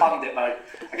discover. Fund it though.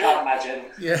 I can't imagine.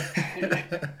 Yeah.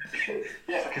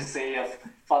 Efficacy of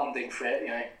funding for it,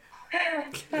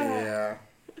 Yeah.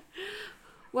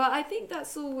 Well, I think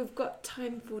that's all we've got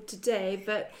time for today.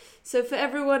 But so for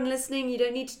everyone listening, you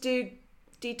don't need to do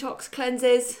detox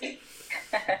cleanses.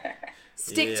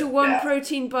 Stick to one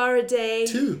protein bar a day.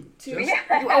 Two.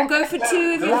 Or go for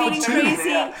two if you're feeling crazy.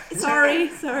 Yeah. Sorry,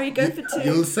 go for two.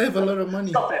 You'll save a lot of money.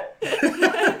 Stop it.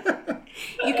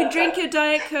 You can drink your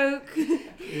Diet Coke.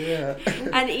 Yeah.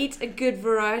 And eat a good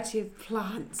variety of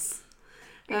plants.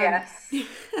 Yes.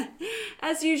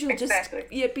 As usual, Exactly.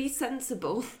 just be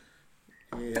sensible.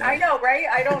 Yeah. I know, right?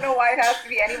 I don't know why it has to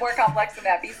be any more complex than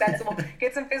that. Be sensible.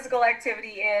 Get some physical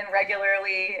activity in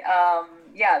regularly.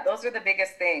 Those are the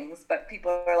biggest things. But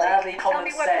people are like, tell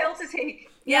me what pill to take.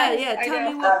 Tell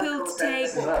me what pill to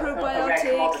take, what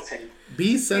probiotic.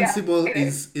 Be sensible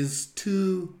is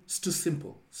too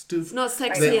simple. It's not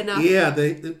sexy enough. Yeah,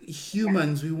 the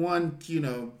humans, we want,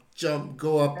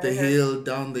 go up the hill,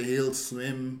 down the hill,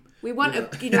 swim. We want a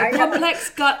complex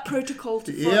gut protocol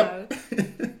to follow.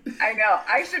 I know.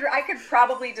 I could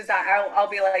probably design. I'll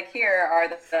be like, here are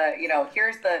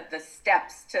here's the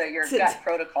steps to your gut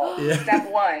protocol. Step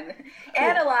 1,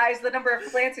 analyze the number of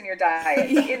plants in your diet.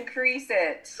 Increase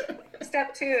it.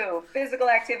 Step 2, physical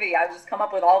activity. I'll just come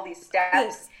up with all these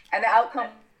steps, and the outcome: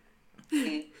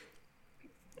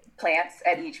 plants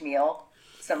at each meal,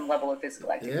 some level of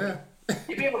physical activity. Yeah.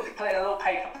 You'd be able to put in a little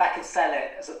paperback and sell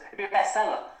it. It'd be a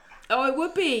bestseller. Oh, it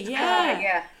would be.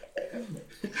 Yeah.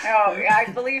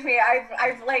 Believe me,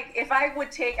 I've like, if I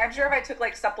would take, I'm sure if I took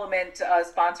like supplement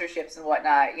sponsorships and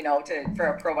whatnot, for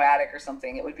a probiotic or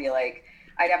something, it would be like,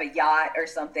 I'd have a yacht or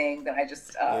something that I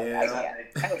just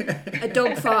a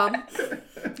dog farm.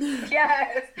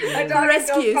 Yes, a dog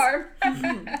rescues. farm.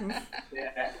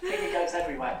 Yeah, he goes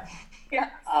everywhere. Yeah.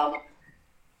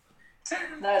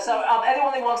 No, so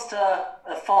anyone who wants to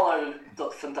follow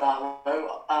Dr.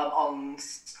 Fundaro on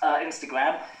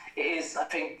Instagram, it is, I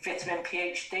think, Vitamin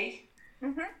PhD.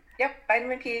 Mm-hmm. Yep,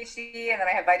 Vitamin PhD, and then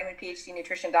I have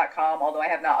vitaminphdnutrition.com, although I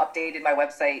have not updated my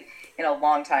website in a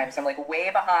long time, so I'm like way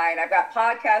behind. I've got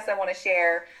podcasts I want to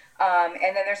share, and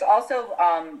then there's also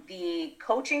the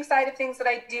coaching side of things that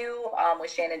I do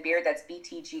with Shannon Beard. That's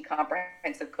BTG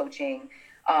Comprehensive Coaching.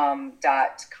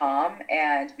 .com,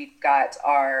 and we've got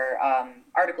our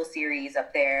article series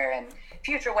up there and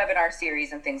future webinar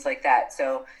series and things like that.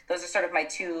 So those are sort of my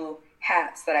two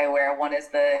hats that I wear. One is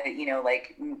the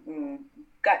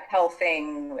gut health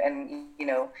thing and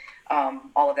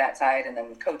all of that side, and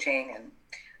then coaching, and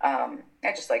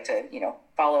I just like to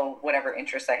follow whatever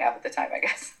interests I have at the time, I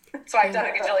guess. So I've done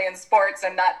a gajillion sports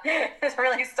and not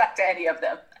really stuck to any of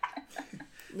them.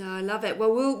 No, I love it.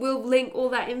 Well, we'll link all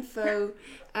that info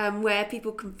where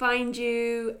people can find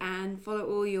you and follow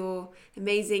all your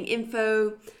amazing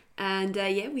info. And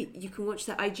you can watch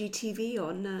the IGTV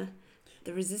on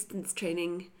the resistance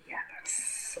training.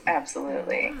 Yes,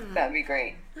 absolutely. That'd be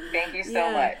great. Thank you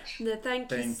so much. No, thank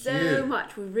you so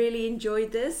much. We really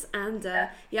enjoyed this. And our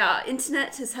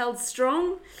internet has held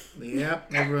strong. Yeah,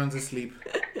 everyone's asleep.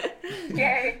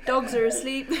 Yay. Dogs are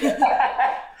asleep.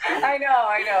 I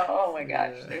know. Oh my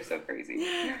gosh, they're so crazy.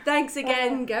 Thanks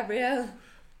again, Gabrielle.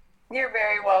 You're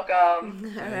very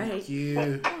welcome. All right. Thank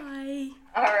you. Bye.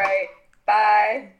 All right. Bye.